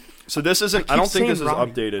 Roddy. so this isn't. I keep don't think this saying is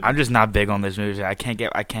Roddy. updated. I'm just not big on those movies. I can't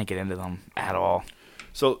get into them at all.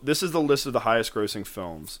 So this is the list of the highest grossing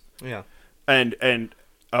films, Yeah. and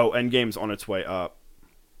Endgame's on its way up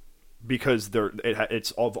because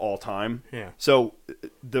it's of all time. Yeah. So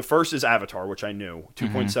the first is Avatar, which I knew,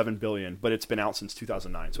 2.7 billion, but it's been out since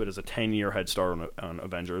 2009, so it has a 10-year head start on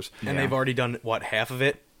Avengers. And Yeah. they've already done, what, half of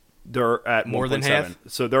it? They're at More than 1.7. half?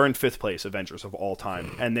 So they're in fifth place, Avengers of all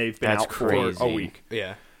time, and they've been That's out for crazy. a week.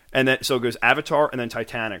 Yeah. And then so it goes Avatar and then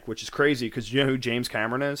Titanic, which is crazy because you know who James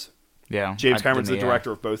Cameron is? Yeah, James Cameron's the yeah.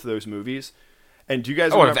 director of both of those movies. And do you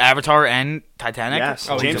guys Oh, remember? of Avatar and Titanic? Yes.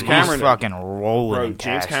 Oh, James he's Cameron- fucking rolling Bro, in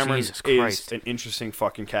James cash. Cameron Jesus is Christ. an interesting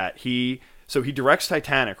fucking cat. He directs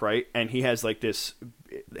Titanic, right? And he has like this,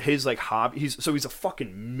 his like hobby. He's a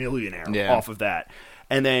fucking millionaire Yeah. off of that.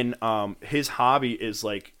 And then his hobby is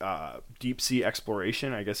like deep sea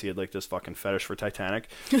exploration. I guess he had like this fucking fetish for Titanic.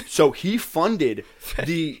 So he funded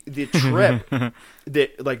the trip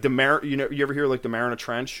that like you ever hear like the Mariana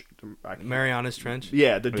Trench? Mariana's Trench.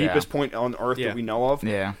 Yeah, the deepest point on Earth Yeah. that we know of.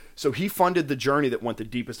 Yeah. So he funded the journey that went the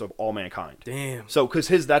deepest of all mankind. Damn. So because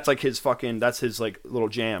that's his like little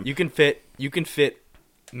jam. You can fit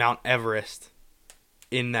Mount Everest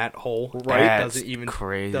in that hole. Right. That's Doesn't even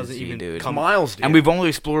crazy, dude. come Miles, dude. And we've only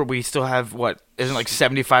explored. We still have what? Isn't like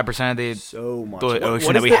 75% of the so much. the ocean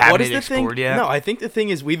What that is we the- haven't what is the explored thing? yet? No, I think the thing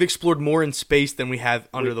is we've explored more in space than we have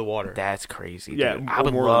under the water. That's crazy. Yeah, Dude. I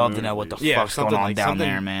would more on the love to moon, know at what the least. Yeah, fuck's going something on like- down something-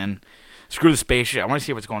 there, man. Screw the space shit. I want to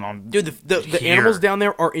see what's going on. Dude, the Here. animals down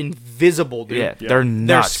there are invisible, dude. Yeah, Yeah. they're Their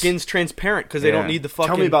nuts. skin's transparent because they don't Yeah. need the fucking.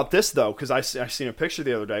 Tell me about this though, because I seen a picture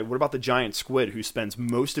the other day. What about the giant squid who spends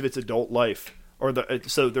most of its adult life,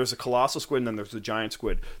 so there's a colossal squid and then there's the giant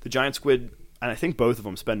squid. The giant squid, and I think both of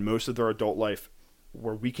them spend most of their adult life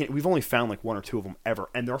where we've only found like one or two of them ever,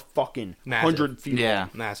 and they're fucking Massive. 100 feet Yeah. long.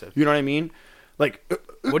 massive. You know what I mean? Like.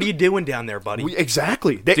 What are you doing down there, buddy?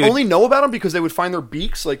 Exactly. They Dude. only know about them because they would find their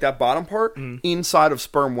beaks, like that bottom part, Mm. inside of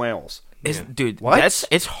sperm whales. Dude, What?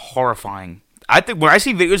 it's horrifying. I think when I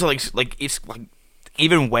see videos of like it's like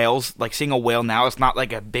even whales, like seeing a whale now, it's not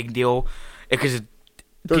like a big deal because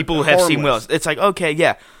They're people have seen harmless. whales. It's like okay,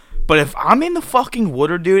 yeah. But if I'm in the fucking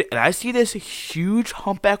water, dude, and I see this huge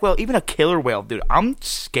humpback whale, even a killer whale, dude, I'm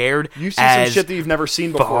scared. You see some as shit that you've never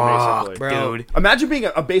seen before, fuck, basically. Bro. dude. Imagine being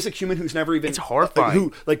a basic human who's never even. It's horrifying.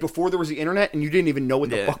 Who, like, before there was the internet and you didn't even know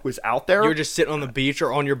what the Yeah. fuck was out there. You're just sitting on the beach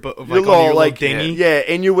or on your boat, like You're on your all, little like, dinghy. yeah,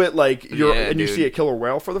 Inuit, like, you dude. see a killer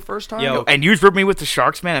whale for the first time. Yo, And you rip me with the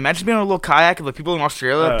sharks, man. Imagine being on a little kayak and the people in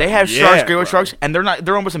Australia. They have yeah, sharks, great bro. sharks, and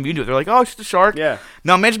they're almost immune to it. They're like, oh, it's just a shark. Yeah.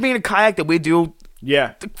 Now imagine being in a kayak that we do.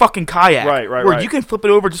 Yeah. The fucking kayak, Right, where right. you can flip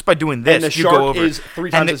it over just by doing this. And the you shark go over. is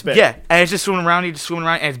 3 times and as big. Yeah, and it's just swimming around. You just swimming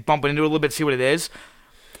around, and it's bumping into it a little bit, see what it is.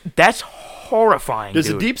 That's horrifying. Does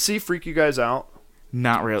dude. the deep sea freak you guys out?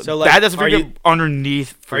 Not really. So, like, that doesn't are freak you-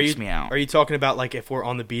 underneath Are freaks you me out. Are you talking about like if we're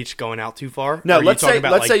on the beach going out too far? No, Or are you let's talking say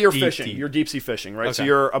about, let's like, say you're deep, fishing. deep? You're deep sea fishing, right? So Okay.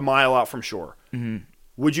 you're a mile out from shore. Mm-hmm.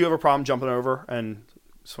 Would you have a problem jumping over and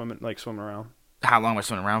swimming around? How long am I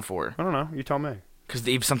swimming around for? I don't know. You tell me.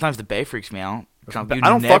 Because sometimes the bay freaks me out. I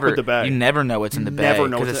don't fuck with the bay. You never know what's in the bay. Never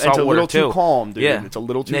know. 'cause It's, it's it's a saltwater, little too too. calm, dude. Yeah, It's a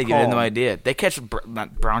little too yeah, calm. you have no idea. They catch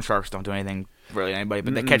not brown sharks. Don't do anything really to anybody,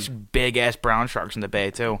 but they catch big ass brown sharks in the bay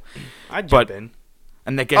too. I'd jump but- in.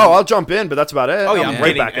 And they get Oh, I'll jump in, but that's about it. Oh yeah, I'm I'm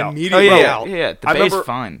right getting back out. immediately oh yeah, out. yeah. The I bay's remember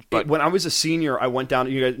fine, but when I was a senior, I went down.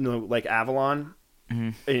 You guys know, like Avalon,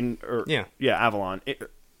 Yeah. Avalon,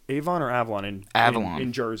 Avon or Avalon in Avalon.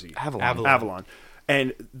 in Jersey, Avalon. Avalon.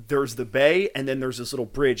 And there's the bay, and then there's this little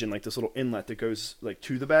bridge and like this little inlet that goes like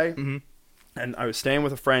to the bay. Mm-hmm. And I was staying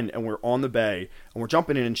with a friend, and we're on the bay, and we're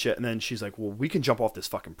jumping in and shit. And then she's like, "Well, we can jump off this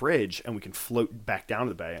fucking bridge, and we can float back down to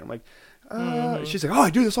the bay." And I'm like, She's like, "Oh, I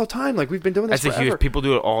do this all the time. Like we've been doing this That's a forever." huge. People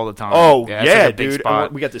do it all the time. Oh it's yeah, like a big dude! spot.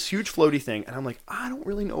 And we got this huge floaty thing, and I'm like, I don't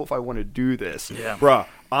really know if I want to do this. Yeah. Bruh,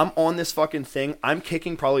 I'm on this fucking thing. I'm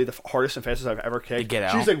kicking probably the hardest and fastest I've ever kicked. get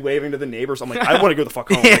out. She's like waving to the neighbors. I'm like, I want to go the fuck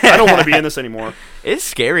home. Like, I don't want to be in this anymore. It's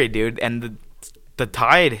scary, dude. And the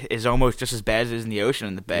tide is almost just as bad as it is in the ocean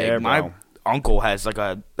in the bay. Yeah, My bro. uncle has like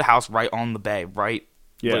a house right on the bay,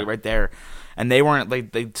 Yeah. right there. And they weren't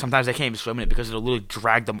like they sometimes they can't even swim in it because it'll literally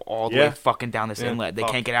drag them all the Yeah. way fucking down this inlet. They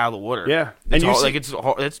fuck. can't get out of the water. Yeah. and And you see- like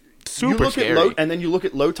it's super You look scary. at low, and then you look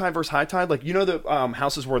at low tide versus high tide. Like you know the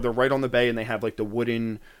houses where they're right on the bay and they have like the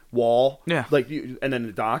wooden wall. Yeah. Like and then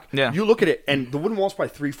the dock. Yeah. You look at it and the wooden wall's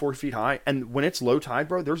probably 3-4 feet high, and when it's low tide,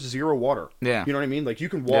 bro, there's zero water. Yeah. You know what I mean? Like you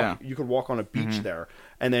can walk. Yeah. You can walk on a beach there,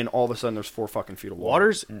 and then all of a sudden there's 4 fucking feet of water.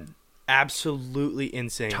 Water's absolutely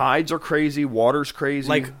insane. Tides are crazy. Water's crazy.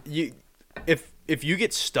 Like if you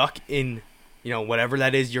get stuck in, whatever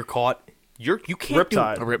that is you're caught, you can't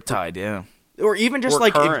Riptide. a riptide, yeah. do, or even just Or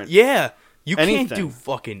like current. you can't Anything. do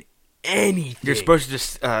fucking anything. You're supposed to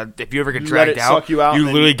just if you ever get You dragged let it out, suck you out and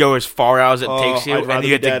then literally go as far out as it Oh, takes you, I'd rather and you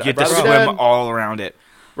be have to dead. get I'd to rather be swim dead. all around it.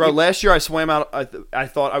 Bro, last year I swam out. I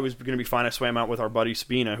thought I was going to be fine. I swam out with our buddy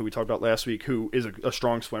Spina, who we talked about last week, who is a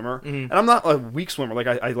strong swimmer. And I'm not a weak swimmer. Like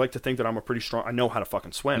I like to think that I'm a pretty strong. I know how to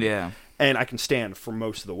fucking swim. Yeah. And I can stand for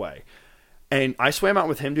most of the way. And I swam out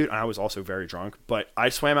with him, dude. And I was also very drunk, but I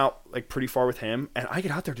swam out like pretty far with him. And I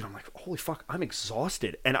get out there, dude. I'm like, holy fuck, I'm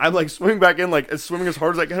exhausted. And I'm like swimming back in, like swimming as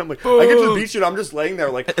hard as I can. I'm like, I get to the beach, dude. I'm just laying there,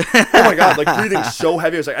 like, oh my god, like breathing so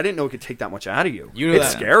heavy. I was like, I didn't know it could take that much out of you. You know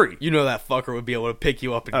it's that, scary. You know that fucker would be able to pick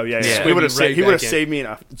you up. And Oh yeah. swim He would you have right he would have back in. saved me in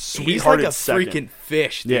a He's sweethearted like a second. freaking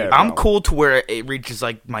fish, dude. Yeah. I'm bro. cool to where it reaches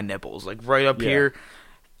like my nipples, like right up Yeah. here.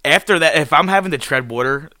 After that, if I'm having to tread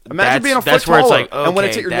water, Imagine being a foot that's where taller, it's like, okay, and when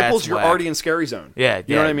it's at your that's nipples, you're whack. already in scary zone. Yeah,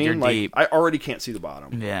 you know what I you're mean. Like deep. I already can't see the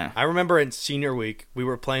bottom. Yeah, I remember in senior week we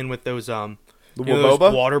were playing with those The you know, those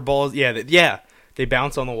Woboba? water balls. Yeah, they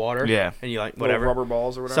bounce on the water. Yeah. and you like Little whatever. rubber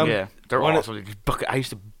balls or whatever. Some- yeah, they're one of- awesome. I used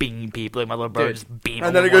to beam people. Like my little brother Dude. just beam.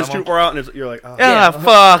 And then them it with goes one too of them. far out, and you're like, oh. Yeah,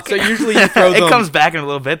 fuck. So usually you throw them. It comes back in a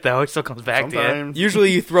little bit though. It still comes back to Sometimes.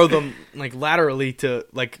 Usually you throw them like laterally to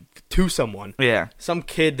someone. you. Yeah. Some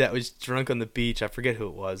kid that was drunk on the beach, I forget who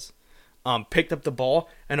it was, picked up the ball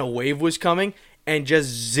and a wave was coming and just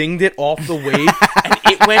zinged it off the wave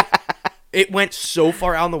and it went so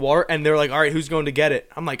far out in the water and they're like, all right, who's going to get it?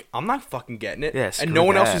 I'm like, I'm not fucking getting it. Yeah, and screw no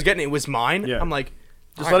one else that. was getting it. It was mine. Yeah. I'm like,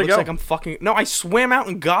 Just all right, let it looks go. like I'm fucking. No, I swam out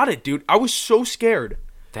and got it, dude. I was so scared.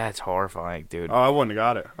 That's horrifying, dude. Oh, I wouldn't have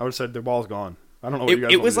got it. I would have said the ball's gone. I don't know what you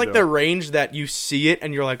guys It want was me to like do. the range that you see it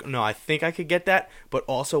and you're like, no, I think I could get that, but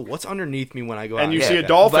also what's underneath me when I go out And you get see a that?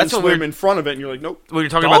 dolphin That's what swim we're- in front of it, and you're like, nope. When you're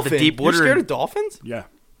talking Dolphin? about the deep water, You're scared of dolphins? Yeah.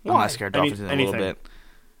 I'm not scared of Any- dolphins in a little anything. bit.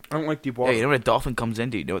 I don't like deep water. Hey, you know when a dolphin comes in,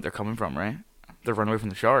 do you know what they're coming from, right? They run away from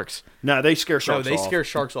the sharks. No, they scare No, sharks they off. scare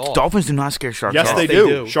sharks off. Dolphins do not scare sharks Yes, off. they they do.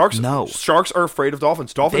 do. Sharks. No. Sharks are afraid of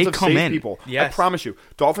dolphins. Dolphins They have come saved in. people. Yes. I promise you,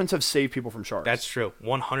 dolphins have saved people from sharks. That's true.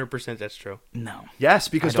 100% that's true. No. yes,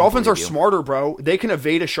 because I don't dolphins are believe you. smarter, bro. They can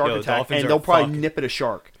evade a shark Yo, attack, dolphins and are they'll probably fucking- nip at a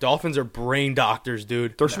shark. Dolphins are brain doctors,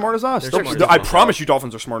 dude. They're smart as us. They're smart as I us. promise you,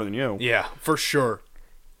 dolphins are smarter than you. Yeah, for sure.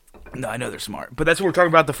 No, I know they're smart. But that's what we're talking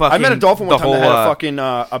about, the fucking... I met a dolphin one the time that whole, had a fucking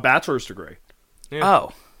a bachelor's degree.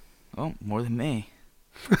 Oh. Well, more than me.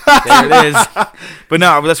 There it is. But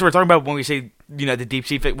no, that's what we're talking about when we say, you know, the deep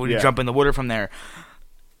sea fit, when you Yeah. jump in the water from there.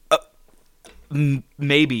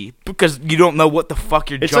 Maybe. Because you don't know what the fuck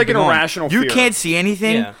you're It's like jumping an on. irrational You fear. can't see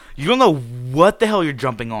anything. Yeah. You don't know what the hell you're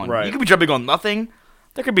jumping on. Right. You could be jumping on nothing.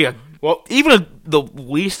 There could be the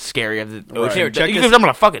least scary of the ocean. Here, check You this- could jump on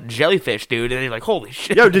a fucking jellyfish, dude, and you're like, holy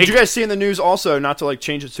shit. Yo, did you guys see in the news also, not to like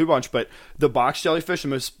change it too much, but the box jellyfish, the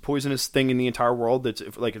most poisonous thing in the entire world, that's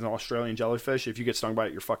like an Australian jellyfish, if you get stung by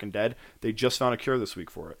it, you're fucking dead. They just found a cure this week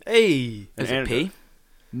for it. Hey. Is And it pee?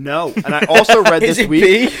 No. And I also read Is this it week,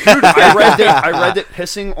 pee? dude, I read that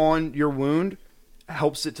pissing on your wound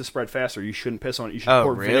helps it to spread faster. You shouldn't piss on it. You should Oh,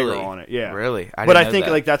 pour really? vinegar on it. Yeah. Really? But didn't I know think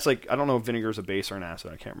that. like that's like, I don't know if vinegar is a base or an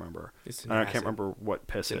acid. I can't remember. It's an And I acid. can't remember what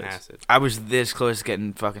piss It's an is. acid. I was this close to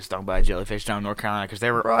getting fucking stung by a jellyfish down in North Carolina because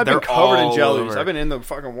Bro, they're I've been covered in all jellies. over. I've been in the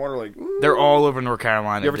fucking water like, ooh. They're all over North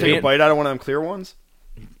Carolina. You ever dude. take a bite out of one of them clear ones?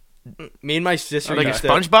 Me and my sister like a used to-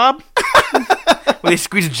 SpongeBob? When they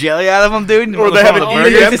squeeze jelly out of them, dude? Or they have an Oh, EDM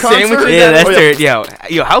there's a sandwich concert? in Yeah, that's Oh,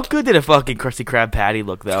 their... Yo, how good did a fucking Krusty Krab patty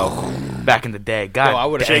look, though, back in the day? God Yo, I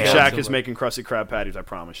would've Shake Yeah. Shack Yeah. is making Krusty Krab patties, I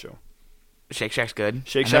promise you. Shake Shack's good.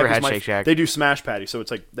 Shake I Shack never is had my Shake Shack. They do smash patties, so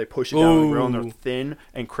it's like they push it down on the grill and they're Ooh. thin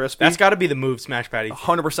and crispy. That's got to be the move, smash patty.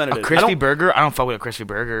 100% it A is. I crispy don't- burger? I don't fuck with a crispy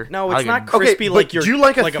burger. No, I it's like not a- crispy but like your. do you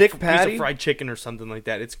like a thick piece patty? of fried chicken or something like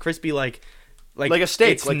that? It's crispy like Like a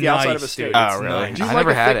steak, it's like the outside of a nice, steak. dude. Oh, It's really? nice. Do you I like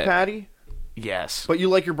never a had thick it. patty? Yes. But you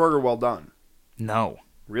like your burger well done. No.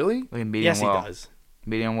 Really? Like a medium Yes, well. he does.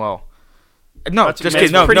 Medium well. No, That's- just that's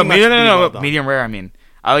kidding. No, pretty no, much no, well done. medium rare, I mean.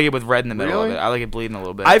 I like it with red in the middle Really? of it. I like it bleeding a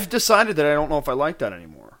little bit. I've decided that I don't know if I like that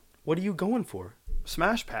anymore. What are you going for?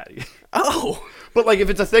 Smash patty. Oh, But like if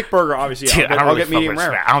it's a thick burger, obviously Dude, I'll I don't get really fuck medium with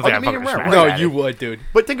rare. smash. I don't think I'll I get fuck medium with rare. smash. Why no, not? you would, dude.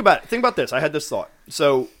 But think about it. Think about this. I had this thought.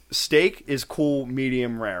 So steak is cool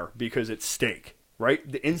medium rare because it's steak, right?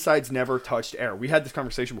 The inside's never touched air. We had this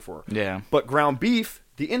conversation before. Yeah. But ground beef,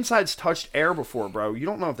 the inside's touched air before, bro. You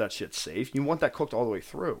don't know if that shit's safe. You want that cooked all the way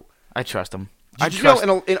through. I trust them. Did you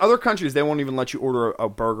know in other countries they won't even let you order a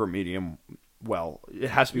burger medium well. It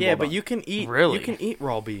has to be Yeah, well but done. you can eat. Really? You can eat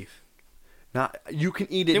raw beef. Not you can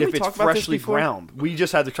eat it Didn't if we it's talk about this freshly before? ground. We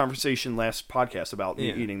just had the conversation last podcast about me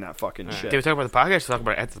Yeah. eating that fucking All right. shit. Did we talk about the podcast or talk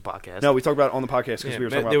about it after the podcast? No, we talked about it on the podcast because Yeah, we were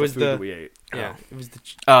but talking there about was the food the- that we ate. Yeah, it was the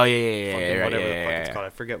Oh, yeah, fucking right, whatever yeah, the fuck yeah, it's yeah. called. I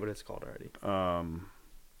forget what it's called already.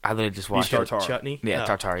 I literally just watched Beef it. tartare. Chutney. Yeah, No.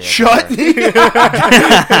 tartare. Yeah, Chutney.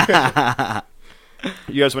 tartare.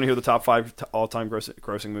 You guys want to hear the top 5 all-time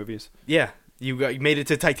grossing movies? Yeah. You made it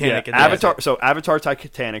to Titanic. Yeah, and then Avatar. that's So Avatar,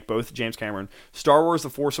 Titanic, both James Cameron. Star Wars: The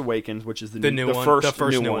Force Awakens, which is the new one, first the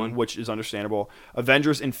first new new one, one. which is understandable.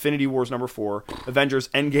 Avengers: Infinity Wars number 4. Avengers: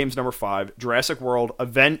 Endgame's number 5. Jurassic World.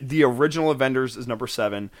 The original Avengers is number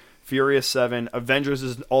 7. Furious 7. Avengers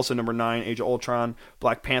is also number 9. Age of Ultron.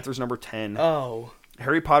 Black Panther's number 10. it. Oh.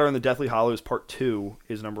 Harry Potter and the Deathly Hallows Part 2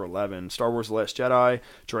 is number 11. Star Wars: The Last Jedi.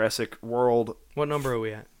 Jurassic World. What number are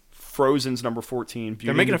we at? Frozen's number 14.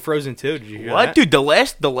 They're making a Frozen 2. Did you hear What, that? dude? The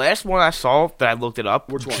last one I saw that I looked it up.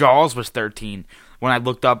 Which one? Jaws was 13 when I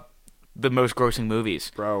looked up the most grossing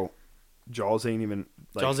movies. Bro, Jaws ain't even...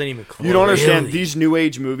 Like, Jaws ain't even close. you don't understand Really? these new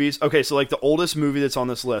age movies. Okay, so like the oldest movie that's on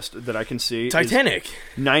this list that I can see Titanic. is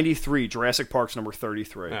 93. Jurassic Park's number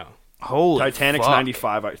 33. Oh. Holy Titanic's fuck.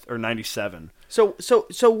 95 or 97. So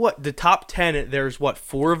what? The top 10, there's what,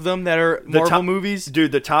 4 of them that are Marvel top- movies?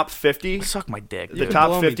 Dude, the top 50, Suck my dick. the You're top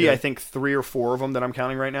blowing me, 50, dude. I think 3 or 4 of them that I'm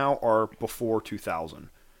counting right now are before 2000.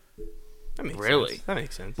 That makes Really? sense. That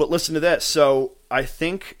makes sense. But listen to this. So I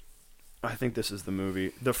think this is the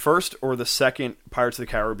movie. The first or the second Pirates of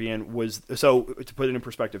the Caribbean was, so to put it in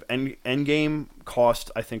perspective, Endgame cost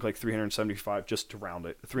I think like 375, just to round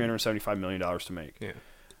it, $375 million to make. Yeah.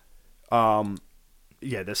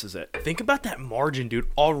 Yeah, this is it. Think about that margin, dude,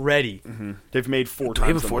 already. They've made 4 Do we times.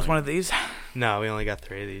 have a the fourth money. one of these? No, we only got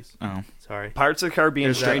 3 of these. Oh. Sorry. Pirates of the Caribbean,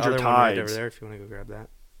 There's that Stranger other one right Tides. over there if you want to go grab that.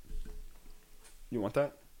 You want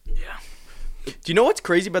that? Yeah. Do you know what's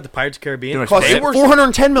crazy about the Pirates of the Caribbean? Do you Cost They were-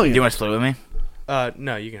 410 Do million. you want to split it with me?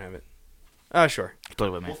 No, you can have it. Sure. Split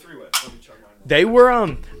it with me. They were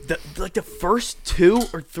the first 2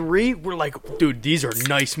 or 3 were like, dude, these are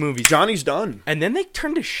nice movies. Johnny's done. And then they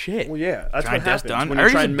turned to shit. Well, yeah, that's Johnny what Depp's happens done. when I you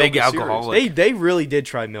heard try he's and a big milk a series. alcoholic. They really did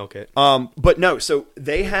try and milk it. But no, so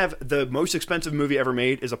they have the most expensive movie ever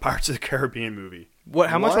made is a Pirates of the Caribbean movie.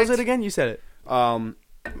 What? How much was What? it again? You said it.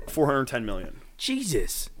 410 million.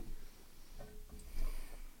 Jesus.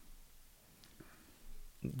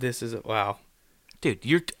 This is wow. Dude,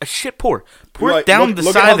 you're a shit pour. Pour Right, it down look, the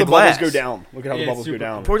look side at how of the bubbles glass. go down. Look at how the Yeah, bubbles go super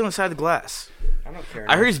down. Pour it on the side of the glass. I don't care.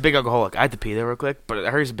 I heard he's a big alcoholic. I had to pee there real quick, but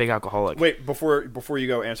I heard he's a big alcoholic. Wait, before you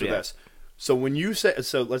go, answer Yeah. this. So when you say,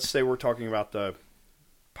 so let's say we're talking about the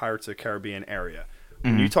Pirates of the Caribbean area.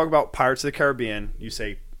 When you talk about Pirates of the Caribbean, you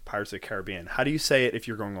say Pirates of the Caribbean. How do you say it if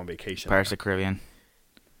you're going on vacation? Pirates of the Caribbean.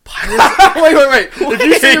 wait. If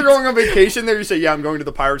you say you're going on vacation there, you say, yeah, I'm going to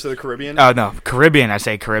the Pirates of the Caribbean. Oh, no. Caribbean, I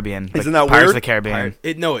say Caribbean. Like Isn't that Pirates weird? of the Caribbean.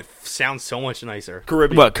 it sounds so much nicer.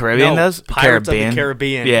 Caribbean. What, Caribbean No, does? Pirates Caribbean. of the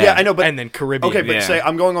Caribbean. Yeah. Yeah, I know, but and then Caribbean. okay, but Yeah. say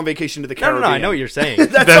I'm going on vacation to the no, Caribbean. I know what you're saying.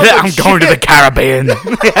 That sounds like I'm going to the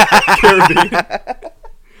Caribbean.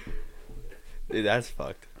 Dude, that's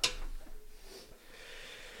fucked.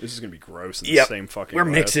 This is gonna be gross in Yep. the same fucking. We're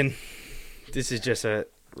glass. mixing. This is just a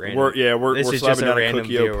random. We're this is slapping just a down a random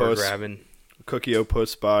Cookie beer we're Opus. grabbing. Cookie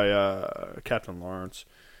Opus by Captain Lawrence.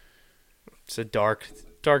 It's a dark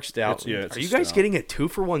stout. It's Are a you guys stout. getting a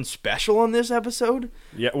 2-for-1 special on this episode?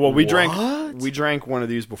 Yeah, well, we What? drank one of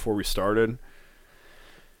these before we started.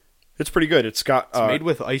 It's pretty good. It's got It's made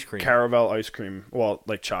with ice cream. caramel ice cream, well,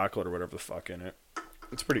 like chocolate or whatever the fuck in it.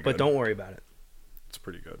 It's pretty good. But don't worry about it. It's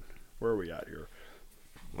pretty good. Where are we at here?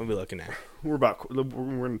 We'll be looking at.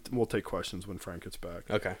 We'll take questions when Frank gets back.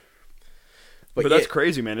 Okay. But that's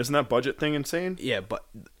crazy, man. Isn't that budget thing insane? Yeah, but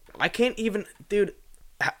I can't even, dude.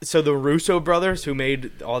 So the Russo brothers who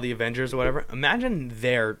made all the Avengers or whatever, imagine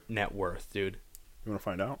their net worth, dude. You want to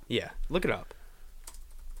find out? Yeah, look it up.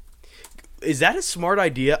 Is that a smart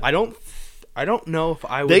idea? I don't know if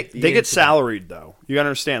I would. They be get into that. salaried though. You gotta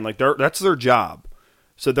understand, like that's their job.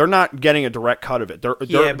 So they're not getting a direct cut of it. They're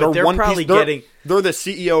they're probably getting. They're the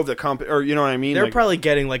CEO of the company, or you know what I mean. They're Like, probably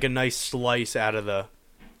getting like a nice slice out of the.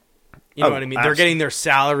 You know Oh, what I mean? They're getting their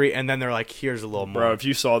salary, and then they're like, "Here's a little more." bro, if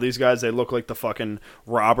you saw these guys, they look like the fucking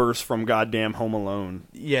robbers from goddamn Home Alone.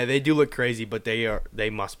 Yeah, they do look crazy, but they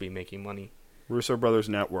must be making money. Russo brothers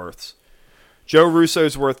net worths. Joe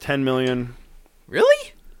Russo's worth $10 million.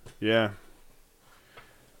 Really? Yeah.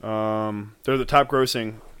 They're the top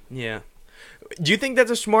grossing. Yeah. Do you think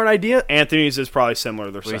that's a smart idea? Anthony's is probably similar.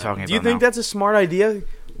 They're What are you saying. talking Do you about think now? that's a smart idea?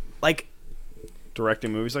 Like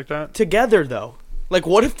Directing movies like that, together though. Like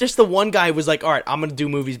what if just the one guy was like, "All right, I'm gonna do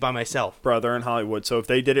movies by myself." bro. They're in Hollywood, so if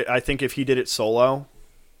they did it, I think if he did it solo,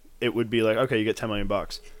 it would be like, okay, you get $10 million.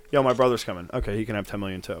 Yo, my brother's coming. Okay, he can have $10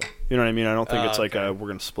 million too. You know what I mean? I don't think it's like okay. we're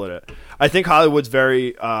gonna split it. I think Hollywood's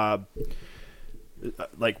very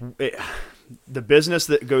the business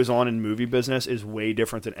that goes on in movie business is way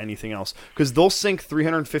different than anything else because they'll sink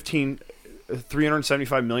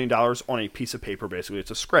 $375 million on a piece of paper. Basically,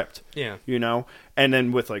 it's a script. Yeah. You know, and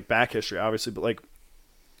then with like back history, obviously, but like,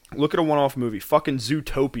 look at a one-off movie, fucking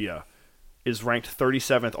Zootopia. is ranked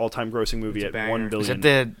 37th all-time grossing movie It's a at banger. 1 Is billion. it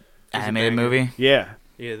the animated banger. movie? Yeah,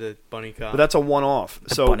 Yeah, the bunny cop. but that's a one-off.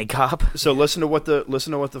 The So Bunny Cop? so listen to what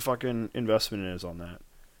the fucking investment is on that.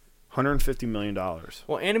 $150 million.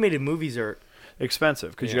 well, animated movies are.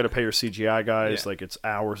 Expensive because you Yeah. got to pay your CGI guys. Yeah. Like it's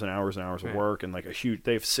hours and hours and hours of Right. work, and like a huge.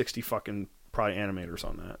 They have 60 fucking probably animators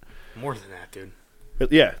on that. More than that, dude.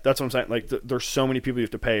 But yeah, that's what I'm saying. Like there's so many people you have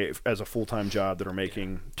to pay as a full-time job that are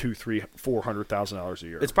making $200,000-$400,000 a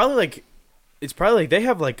year. It's probably like they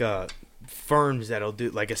have like firms that'll do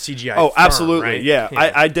like a CGI. Oh, firm, absolutely. right? Yeah.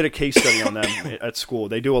 I did a case study on them at school.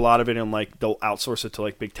 They do a lot of it in like they'll outsource it to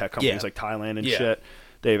like big tech companies Yeah. like Thailand and Yeah. shit.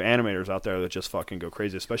 They have animators out there that just fucking go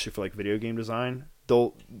crazy, especially for like video game design.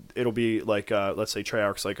 It'll be like let's say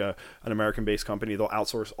Treyarch's like an American-based company. They'll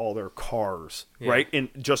outsource all their cars, Yeah. right? In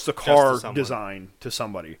just the to car someone. design to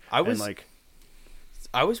somebody. I was- and like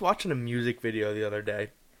I was watching a music video the other day,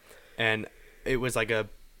 and it was like a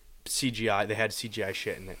CGI. They had CGI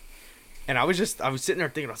shit in it, and I was sitting there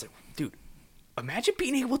thinking, I was like, dude, imagine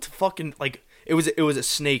being able to fucking like it was a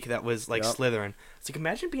snake that was like Yep. slithering. It's like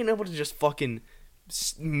imagine being able to just fucking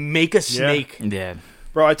make a snake. Yeah.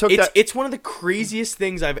 bro, I took that. It's one of the craziest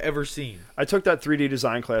things I've ever seen. I took that 3D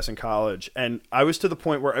design class in college, and I was to the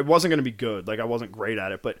point where it wasn't going to be good. Like, I wasn't great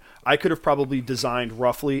at it, but I could have probably designed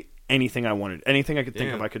roughly anything I wanted. Anything I could think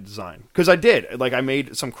Yeah. of, I could design. Because I did. Like, I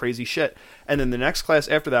made some crazy shit. And then the next class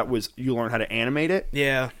after that was you learn how to animate it.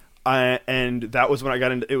 Yeah. And that was when I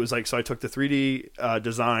got into it. Was like, so I took the 3D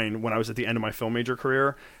design when I was at the end of my film major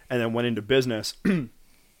career, and then went into business.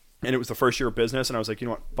 And it was the first year of business, and I was like, you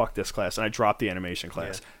know what, fuck this class, and I dropped the animation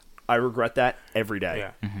class. Yeah. I regret that every day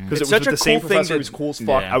Yeah. because It's it was such with a the same cool thing professor. to- He was cool as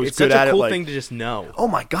fuck. Yeah. I was It's good such at a cool it. Like, thing to just know. oh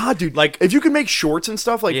my god, dude! Like- if you could make shorts and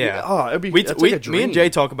stuff, like Yeah. oh, it'd be We, that's like a me dream. and Jay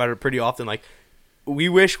talk about it pretty often. Like, we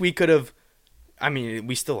wish we could have. I mean,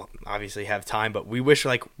 we still obviously have time, but we wish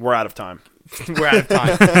like We're out of time. we're out of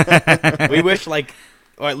time. We wish like,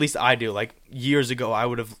 or at least I do. Like years ago, I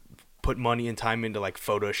would have put money and time into like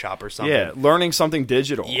Photoshop or something. Yeah, learning something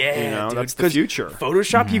digital. Yeah, you know, dude, that's the 'cause future.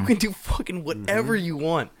 Photoshop, you can do fucking whatever you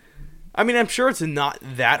want. I mean, I'm sure it's not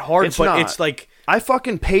that hard, It's but not. it's like I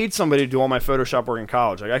fucking paid somebody to do all my Photoshop work in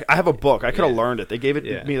college. Like, I have a book. I could have Yeah. learned it. They gave it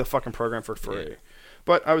Yeah. me the fucking program for free. Yeah.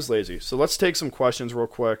 But I was lazy. So let's take some questions real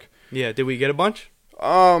quick. yeah. Did we get a bunch?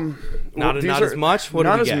 Well, Not these as much. What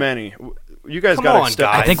not did we as get? many. You guys Come got on, to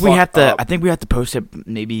step. guys. I think the we fuck have to. up. I think we have to post it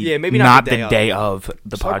maybe. Yeah, maybe not not the the day day of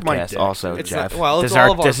the Suck my podcast. dick. Also, It's Jeff. not, well, this it's is our.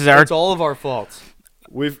 all of our. This is our. It's all of our faults.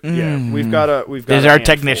 We've got a This is a our handful.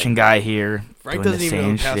 technician guy here. Frank doing doesn't the even know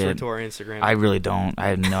same the password shit. to our Instagram. I really don't. I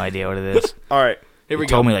have no idea what it is. All right. Here we He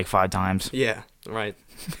go. told me like 5 times. Yeah. Right.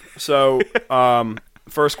 So,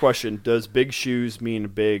 first question: does big shoes mean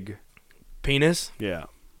big? Penis. Yeah,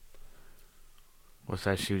 What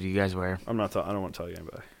size shoe do you guys wear? I'm not. I don't want to tell you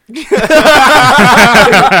anybody.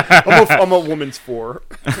 I'm a woman's 4.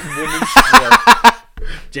 Woman's 4.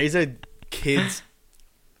 Jay's a kid's.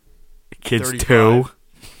 Kids 35. too.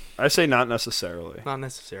 I say not necessarily. Not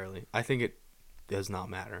necessarily. I think it does not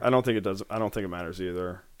matter. I don't think it does. I don't think it matters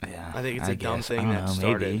either. Yeah. I think it's a dumb guess. thing I don't that know,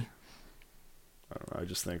 started. maybe. I don't know. I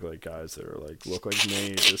just think like guys that are like look like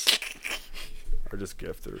me just are just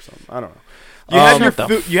gifted or something. I don't know. You have your Shut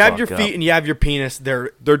the you have your fuck feet up. and you have your penis.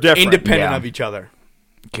 They're They're different. independent Yeah. of each other.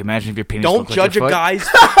 Can you imagine if your penis Don't looked judge like a your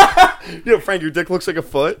foot? guy's. Yo, Frank, your dick looks like a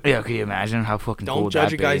foot. Yeah, can you imagine how fucking Don't cool would judge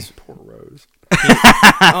that a guy's. Poor Rose.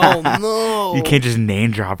 Oh no! You can't just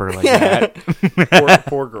name drop her like that.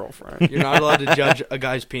 Poor girlfriend. You're not allowed to judge a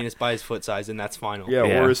guy's penis by his foot size, and that's final. Yeah,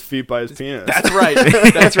 Yeah. or his feet by his penis. That's right.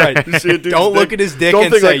 That's right. You see a dude's Don't look dick- at his dick don't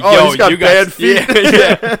and think say, like, oh, "Yo, he's got you guys, bad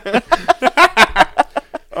feet."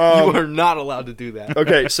 Yeah, you are not allowed to do that.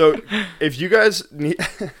 Okay, so if you guys need,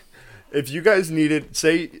 if you guys needed,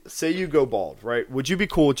 say you go bald, right? Would you be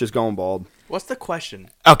cool with just going bald? What's the question?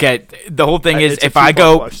 Okay, the whole thing is It's a if I two-part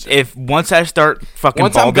go, question. if once I start fucking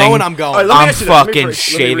Once I'm balding, going, I'm going. All right, let me I'm ask you this. Let me fucking rephrase.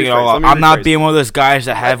 shaving it Let me all off. rephrase. I'm not being one of those guys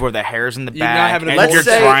that have where the hair's in the You're not back having a and Let's you're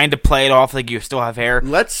say- trying to play it off like you still have hair.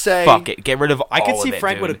 Let's say, Fuck it, get rid of I could all see of it,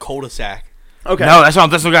 Frank with a dude. cul-de-sac. Okay, No, that's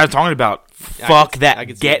what I'm talking about. I Fuck can- that. I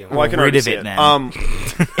can see Get it. well, I can rid already of see it, then.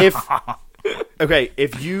 if okay,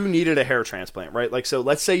 if you needed a hair transplant, right? Like, so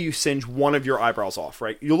let's say you singe one of your eyebrows off,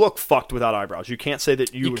 right? You look fucked without eyebrows. You can't say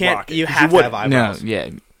that you would can't. rock it. You 'cause have to have wouldn't. no, eyebrows. yeah.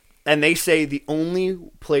 And they say the only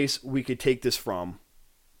place we could take this from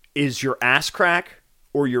is your ass crack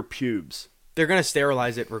or your pubes. They're gonna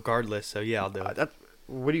sterilize it regardless. So yeah, I'll do it.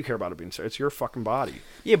 What do you care about it being sterile? It's your fucking body.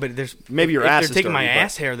 Yeah, but there's Maybe your if ass They're is taking my dirty, but-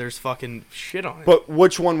 ass hair. There's fucking shit on it. But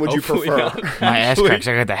which one would you Hopefully prefer? not. My ass cracks.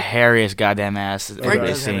 I got the hairiest goddamn ass I've Frank ever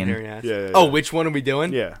does have a seen. hairy ass. Yeah, yeah, Oh, yeah. which one are we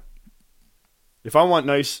doing? Yeah. If I want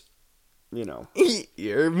nice, you know,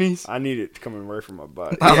 You heard me? I need it coming right from my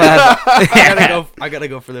butt. I gotta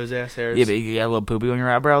go for those ass hairs. Yeah, but you got a little poopy on your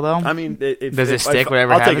eyebrow though. I mean, Does it stick,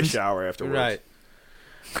 whatever I'll take a happens? shower afterwards. Right.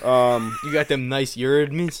 Um, You got them nice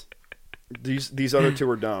uridmes? these other two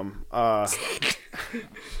are dumb.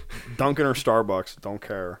 Dunkin' or Starbucks, don't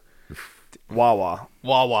care. Wawa,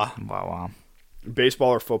 Wawa. Wow.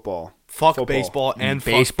 baseball or football. Fuck Football. baseball and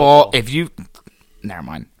fuck Baseball. football. If you, never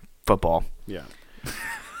mind. Football. Yeah.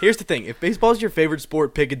 Here's the thing: if baseball is your favorite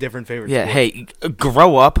sport, pick a different favorite Yeah. sport. Hey,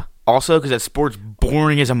 grow up. Also, because that sport's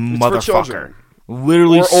boring as a for motherfucker. children.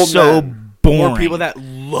 Literally Or old so men. boring. Or people that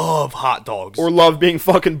love hot dogs. Or love being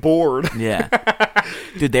fucking bored. Yeah.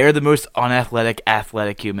 Dude, they're the most unathletic,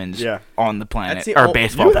 athletic humans Yeah. on the planet. That's the Or ol-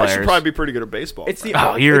 baseball You players. should probably be pretty good at baseball. it's the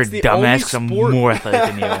Oh, you're a it's the only dumbass 'cause I'm sport- more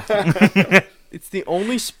athletic than you. It's the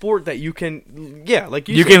only sport that you can, like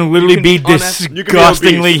You said, can literally be you can be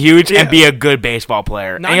disgustingly obese. huge Yeah. and be a good baseball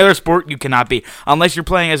player. Not- Any other sport, you cannot be. Unless you're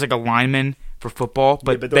playing as like a lineman for football,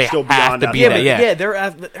 but, but they're they still have beyond to be Yeah, that. but Yeah. they're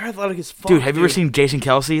athletic as fuck. Dude, have you ever seen Jason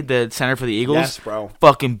Kelsey, the center for the Eagles? Yes, bro.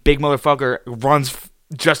 Fucking big motherfucker, runs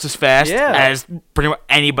just as fast Yeah. as pretty much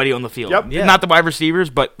anybody on the field. Yep. Yeah. Not the wide receivers,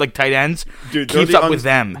 but like tight ends. Dude, they're keeps the up with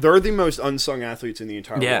them. They're the most unsung athletes in the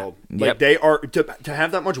entire Yeah. world. Yep. Like they are to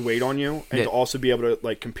have that much weight on you and Yeah. to also be able to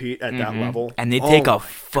like compete at that level. And they Oh take my a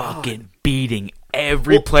fucking beating.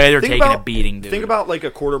 Every Well, play they're think taking a about- beating, dude. Think about like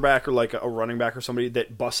a quarterback or like a running back or somebody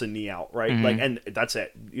that busts a knee out, right? Mm-hmm. Like, and that's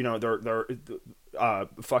it. You know, they're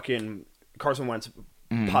fucking Carson Wentz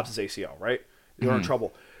Mm-hmm. pops his ACL, right? They're in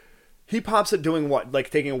trouble. He pops it doing what? Like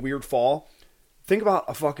taking a weird fall. Think about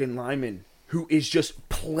a fucking lineman who is just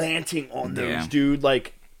planting on those, Yeah. dude.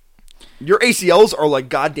 Like your ACLs are like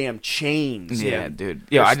goddamn chains. Yeah, dude.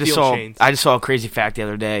 Yeah, They're steel chains. I just saw a crazy fact the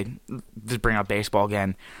other day. Just bring up baseball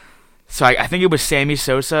again. So I think it was Sammy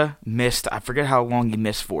Sosa missed. I forget how long he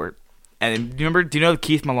missed for it. And do you know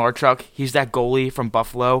Keith Malarchuk? He's that goalie from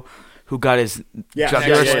Buffalo who got his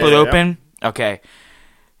jugular split open. Okay.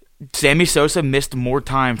 Sammy Sosa missed more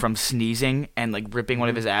time from sneezing and like ripping one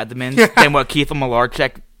of his abdomens than what Keith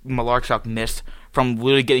Malarchuk missed from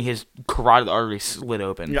literally getting his carotid artery slit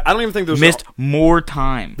open. Yeah, I don't even think Missed more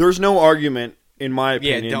time. There's no argument, in my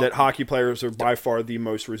Yeah, opinion, don't- that hockey players are by far the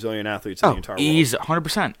most resilient athletes in the entire world. Easy,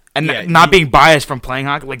 100%. And Yeah, not being biased from playing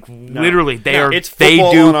hockey, like literally, they No, are. it's they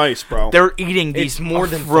football do. on ice, bro. They're eating these It's more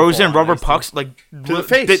than frozen football on rubber ice, dude. pucks, like To the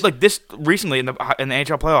face. Like this recently in the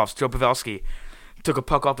NHL playoffs. Joe Pavelski took a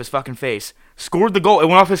puck off his fucking face, scored the goal. It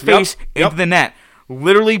went off his Yep, face into the net.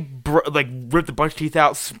 Literally, ripped a bunch of teeth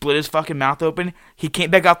out, split his fucking mouth open. He came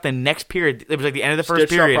back out the next period. It was like the end of the first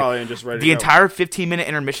Stitched up period. probably and just ready to the go. entire 15-minute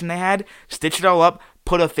intermission they had, stitched it all up,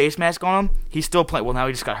 put a face mask on him. He's still playing. Well, now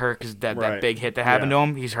he just got hurt because that Right. big hit that happened Yeah. to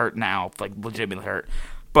him. He's hurt now, like legitimately hurt.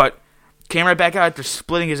 But came right back out after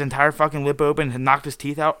splitting his entire fucking lip open and knocked his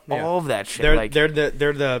teeth out. Yeah. All of that shit. They're like, they're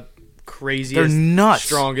the craziest, They're nuts.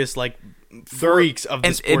 strongest like freaks of the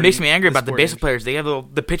and sport. it makes me angry about the sport baseball industry. players. They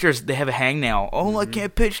have the pitchers. They have a hangnail. Oh, I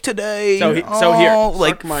can't pitch today. So here-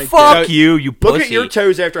 like Suck my fuck dick. you pussy. Look at your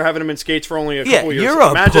toes after having them in skates for only a Yeah, couple years. you're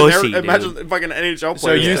a imagine pussy, Imagine dude. fucking NHL So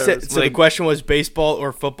players. you toes. said so. The like- question was baseball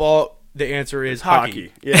or football. The answer is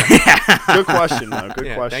hockey. Yeah. Good question, though. Good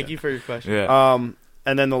Yeah, question. thank you for your question. Yeah.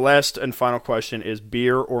 And then the last and final question is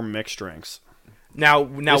beer or mixed drinks. Now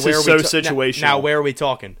This where is are we so situational. Now where are we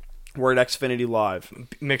talking? We're at Xfinity Live.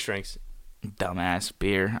 Mixed drinks. Dumbass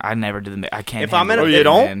beer. I never did the. I can't. If I'm handle in Oh, a- it, you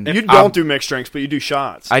don't? man. You I'm- don't do mixed drinks, but you do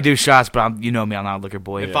shots. I do shots, but you know me. I'm not a liquor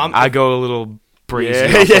boy. If I'm- I go a little breezy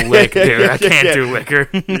Yeah, off the yeah, lick, yeah, dude. I can't yeah. do liquor.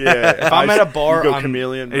 yeah. If I'm at a bar, you go I'm-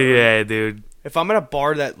 chameleon. bro. Yeah, dude. If I'm at a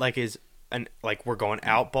bar that like is an like we're going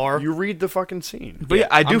out bar, You read the fucking scene. But yeah,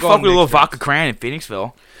 I do I'm fuck going with a little mixed drinks. vodka cran in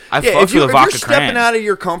Phoenixville. I Yeah, fuck if with you're, a if vodka you're stepping cran. out of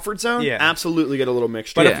your comfort zone, Yeah. absolutely get a little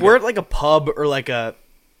mixed but drink. if we're at like a pub or like a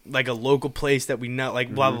local place that we know,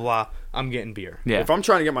 like blah blah blah, I'm getting beer. Yeah. If I'm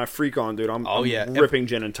trying to get my freak on, dude, I'm yeah. ripping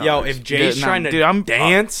gin and tonics. Yo, if Jay's Dude, no, trying to dude, I'm-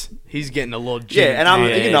 dance, he's getting a little gin. Yeah, and I'm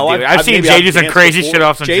Yeah, you know dude. I've seen maybe Jay I've do some danced crazy before. shit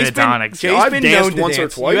off some gin Jay's and been, tonics. Jay's I've been danced known to once or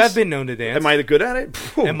dance. twice. You have been known to dance. Am I good at it?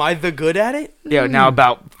 Phew. Am I the good at it? Yeah, now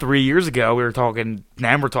about 3 years ago, we were talking.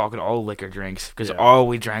 Now we're talking all liquor drinks because Yeah. all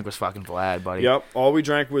we drank was fucking Vlad, buddy. Yep. All we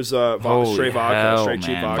drank was Holy straight vodka, hell, straight cheap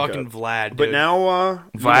man. vodka. Fucking Vlad, dude. But now,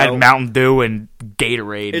 you Vlad, know, Mountain Dew, and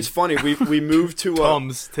Gatorade. it's funny. We moved to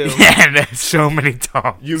Tums too. yeah, and there's so many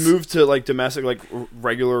times. you moved to like domestic, like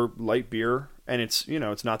regular light beer, and it's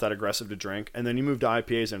it's not that aggressive to drink. And then you move to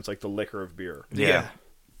IPAs, and it's like the liquor of beer. Yeah,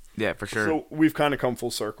 yeah, for sure. So we've kind of come full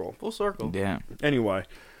circle. Full circle. yeah. Anyway,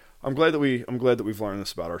 I'm glad that we've learned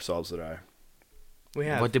this about ourselves today. We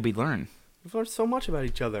have. What did we learn? We've learned so much about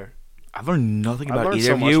each other. I've learned nothing I about learned either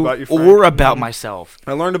so of much you about you, Frank. or about myself.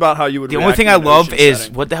 I learned about how you would. The only react thing in I an love ocean is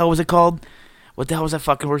setting. what the hell was it called? What the hell was that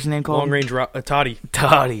fucking horse's name called? Long range Toddy.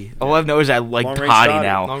 Toddy. All I know is I like Long Toddy range Toddy.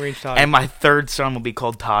 now. Long range Toddy. And my third son will be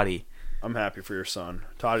called Toddy. I'm happy for your son,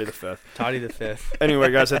 Toddy the Fifth. Toddy the Fifth.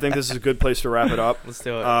 Anyway, guys, I think this is a good place to wrap it up. Let's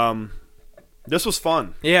do it. This was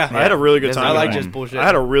fun. Yeah. I had a really good This time. is I like fun. just bullshit. I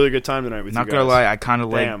had a really good time tonight with Not you gonna guys. lie, I kind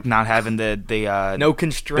of Damn. like not having the no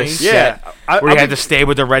constraints. the Yeah, where you had to stay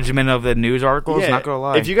with the regimen of the news articles. Yeah, Not gonna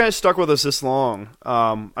lie. if you guys stuck with us this long,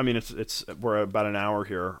 I mean, it's we're about an hour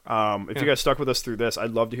here. If you guys stuck with us through this,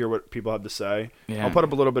 I'd love to hear what people have to say. Yeah. I'll put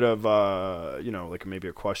up a little bit of, like maybe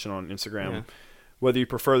a question on Instagram, Yeah. whether you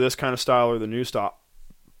prefer this kind of style or the new style.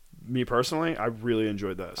 Me personally, I really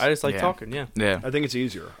enjoyed this. I just like Yeah. talking, yeah. yeah. I think it's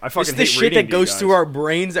easier. I It's fucking the hate shit reading that to you goes through guys. our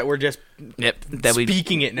brains that we're just Yep. That we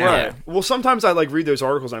speaking it now. Right. Well, sometimes I like read those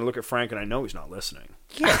articles and I look at Frank and I know he's not listening.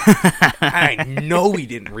 I know he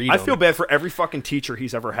didn't read I them. feel bad for every fucking teacher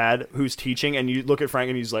he's ever had who's teaching, and you look at Frank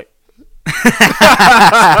and he's like,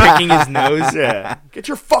 picking his nose. "Yeah, get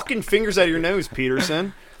your fucking fingers out of your nose,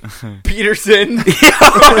 Peterson." Peterson.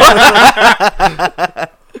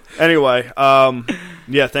 Anyway,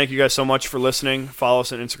 yeah, thank you guys so much for listening. Follow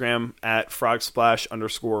us on Instagram at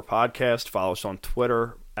FrogSplash_podcast. Follow us on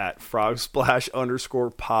Twitter at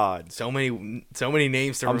FrogSplash_pod. So many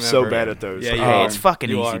names to I'm remember. so bad at those. Yeah, you Hey, are. it's fucking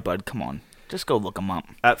You easy, are. bud. Come on. Just go look them up.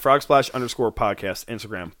 At FrogSplash_podcast,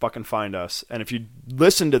 Instagram. Fucking find us. And if you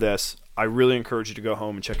listen to this, I really encourage you to go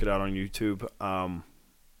home and check it out on YouTube.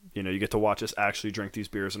 You get to watch us actually drink these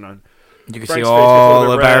beers and on. You can Frank's see face gets a little all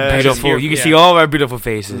bit of red. our beautiful. Here- You can yeah. see all of our beautiful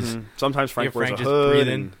faces. Sometimes Yeah, Frank wears Frank a just hood.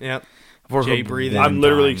 breathing. And Yep. We're Jay breathing. I'm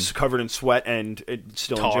literally dying. covered in sweat and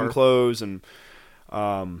still in Tar. gym clothes. And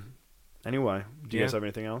anyway, do you Yeah. guys have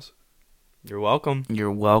anything else? You're welcome.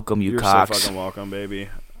 You're welcome, you You're cocks. so fucking welcome, baby.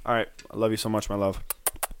 All right. I love you so much, my love.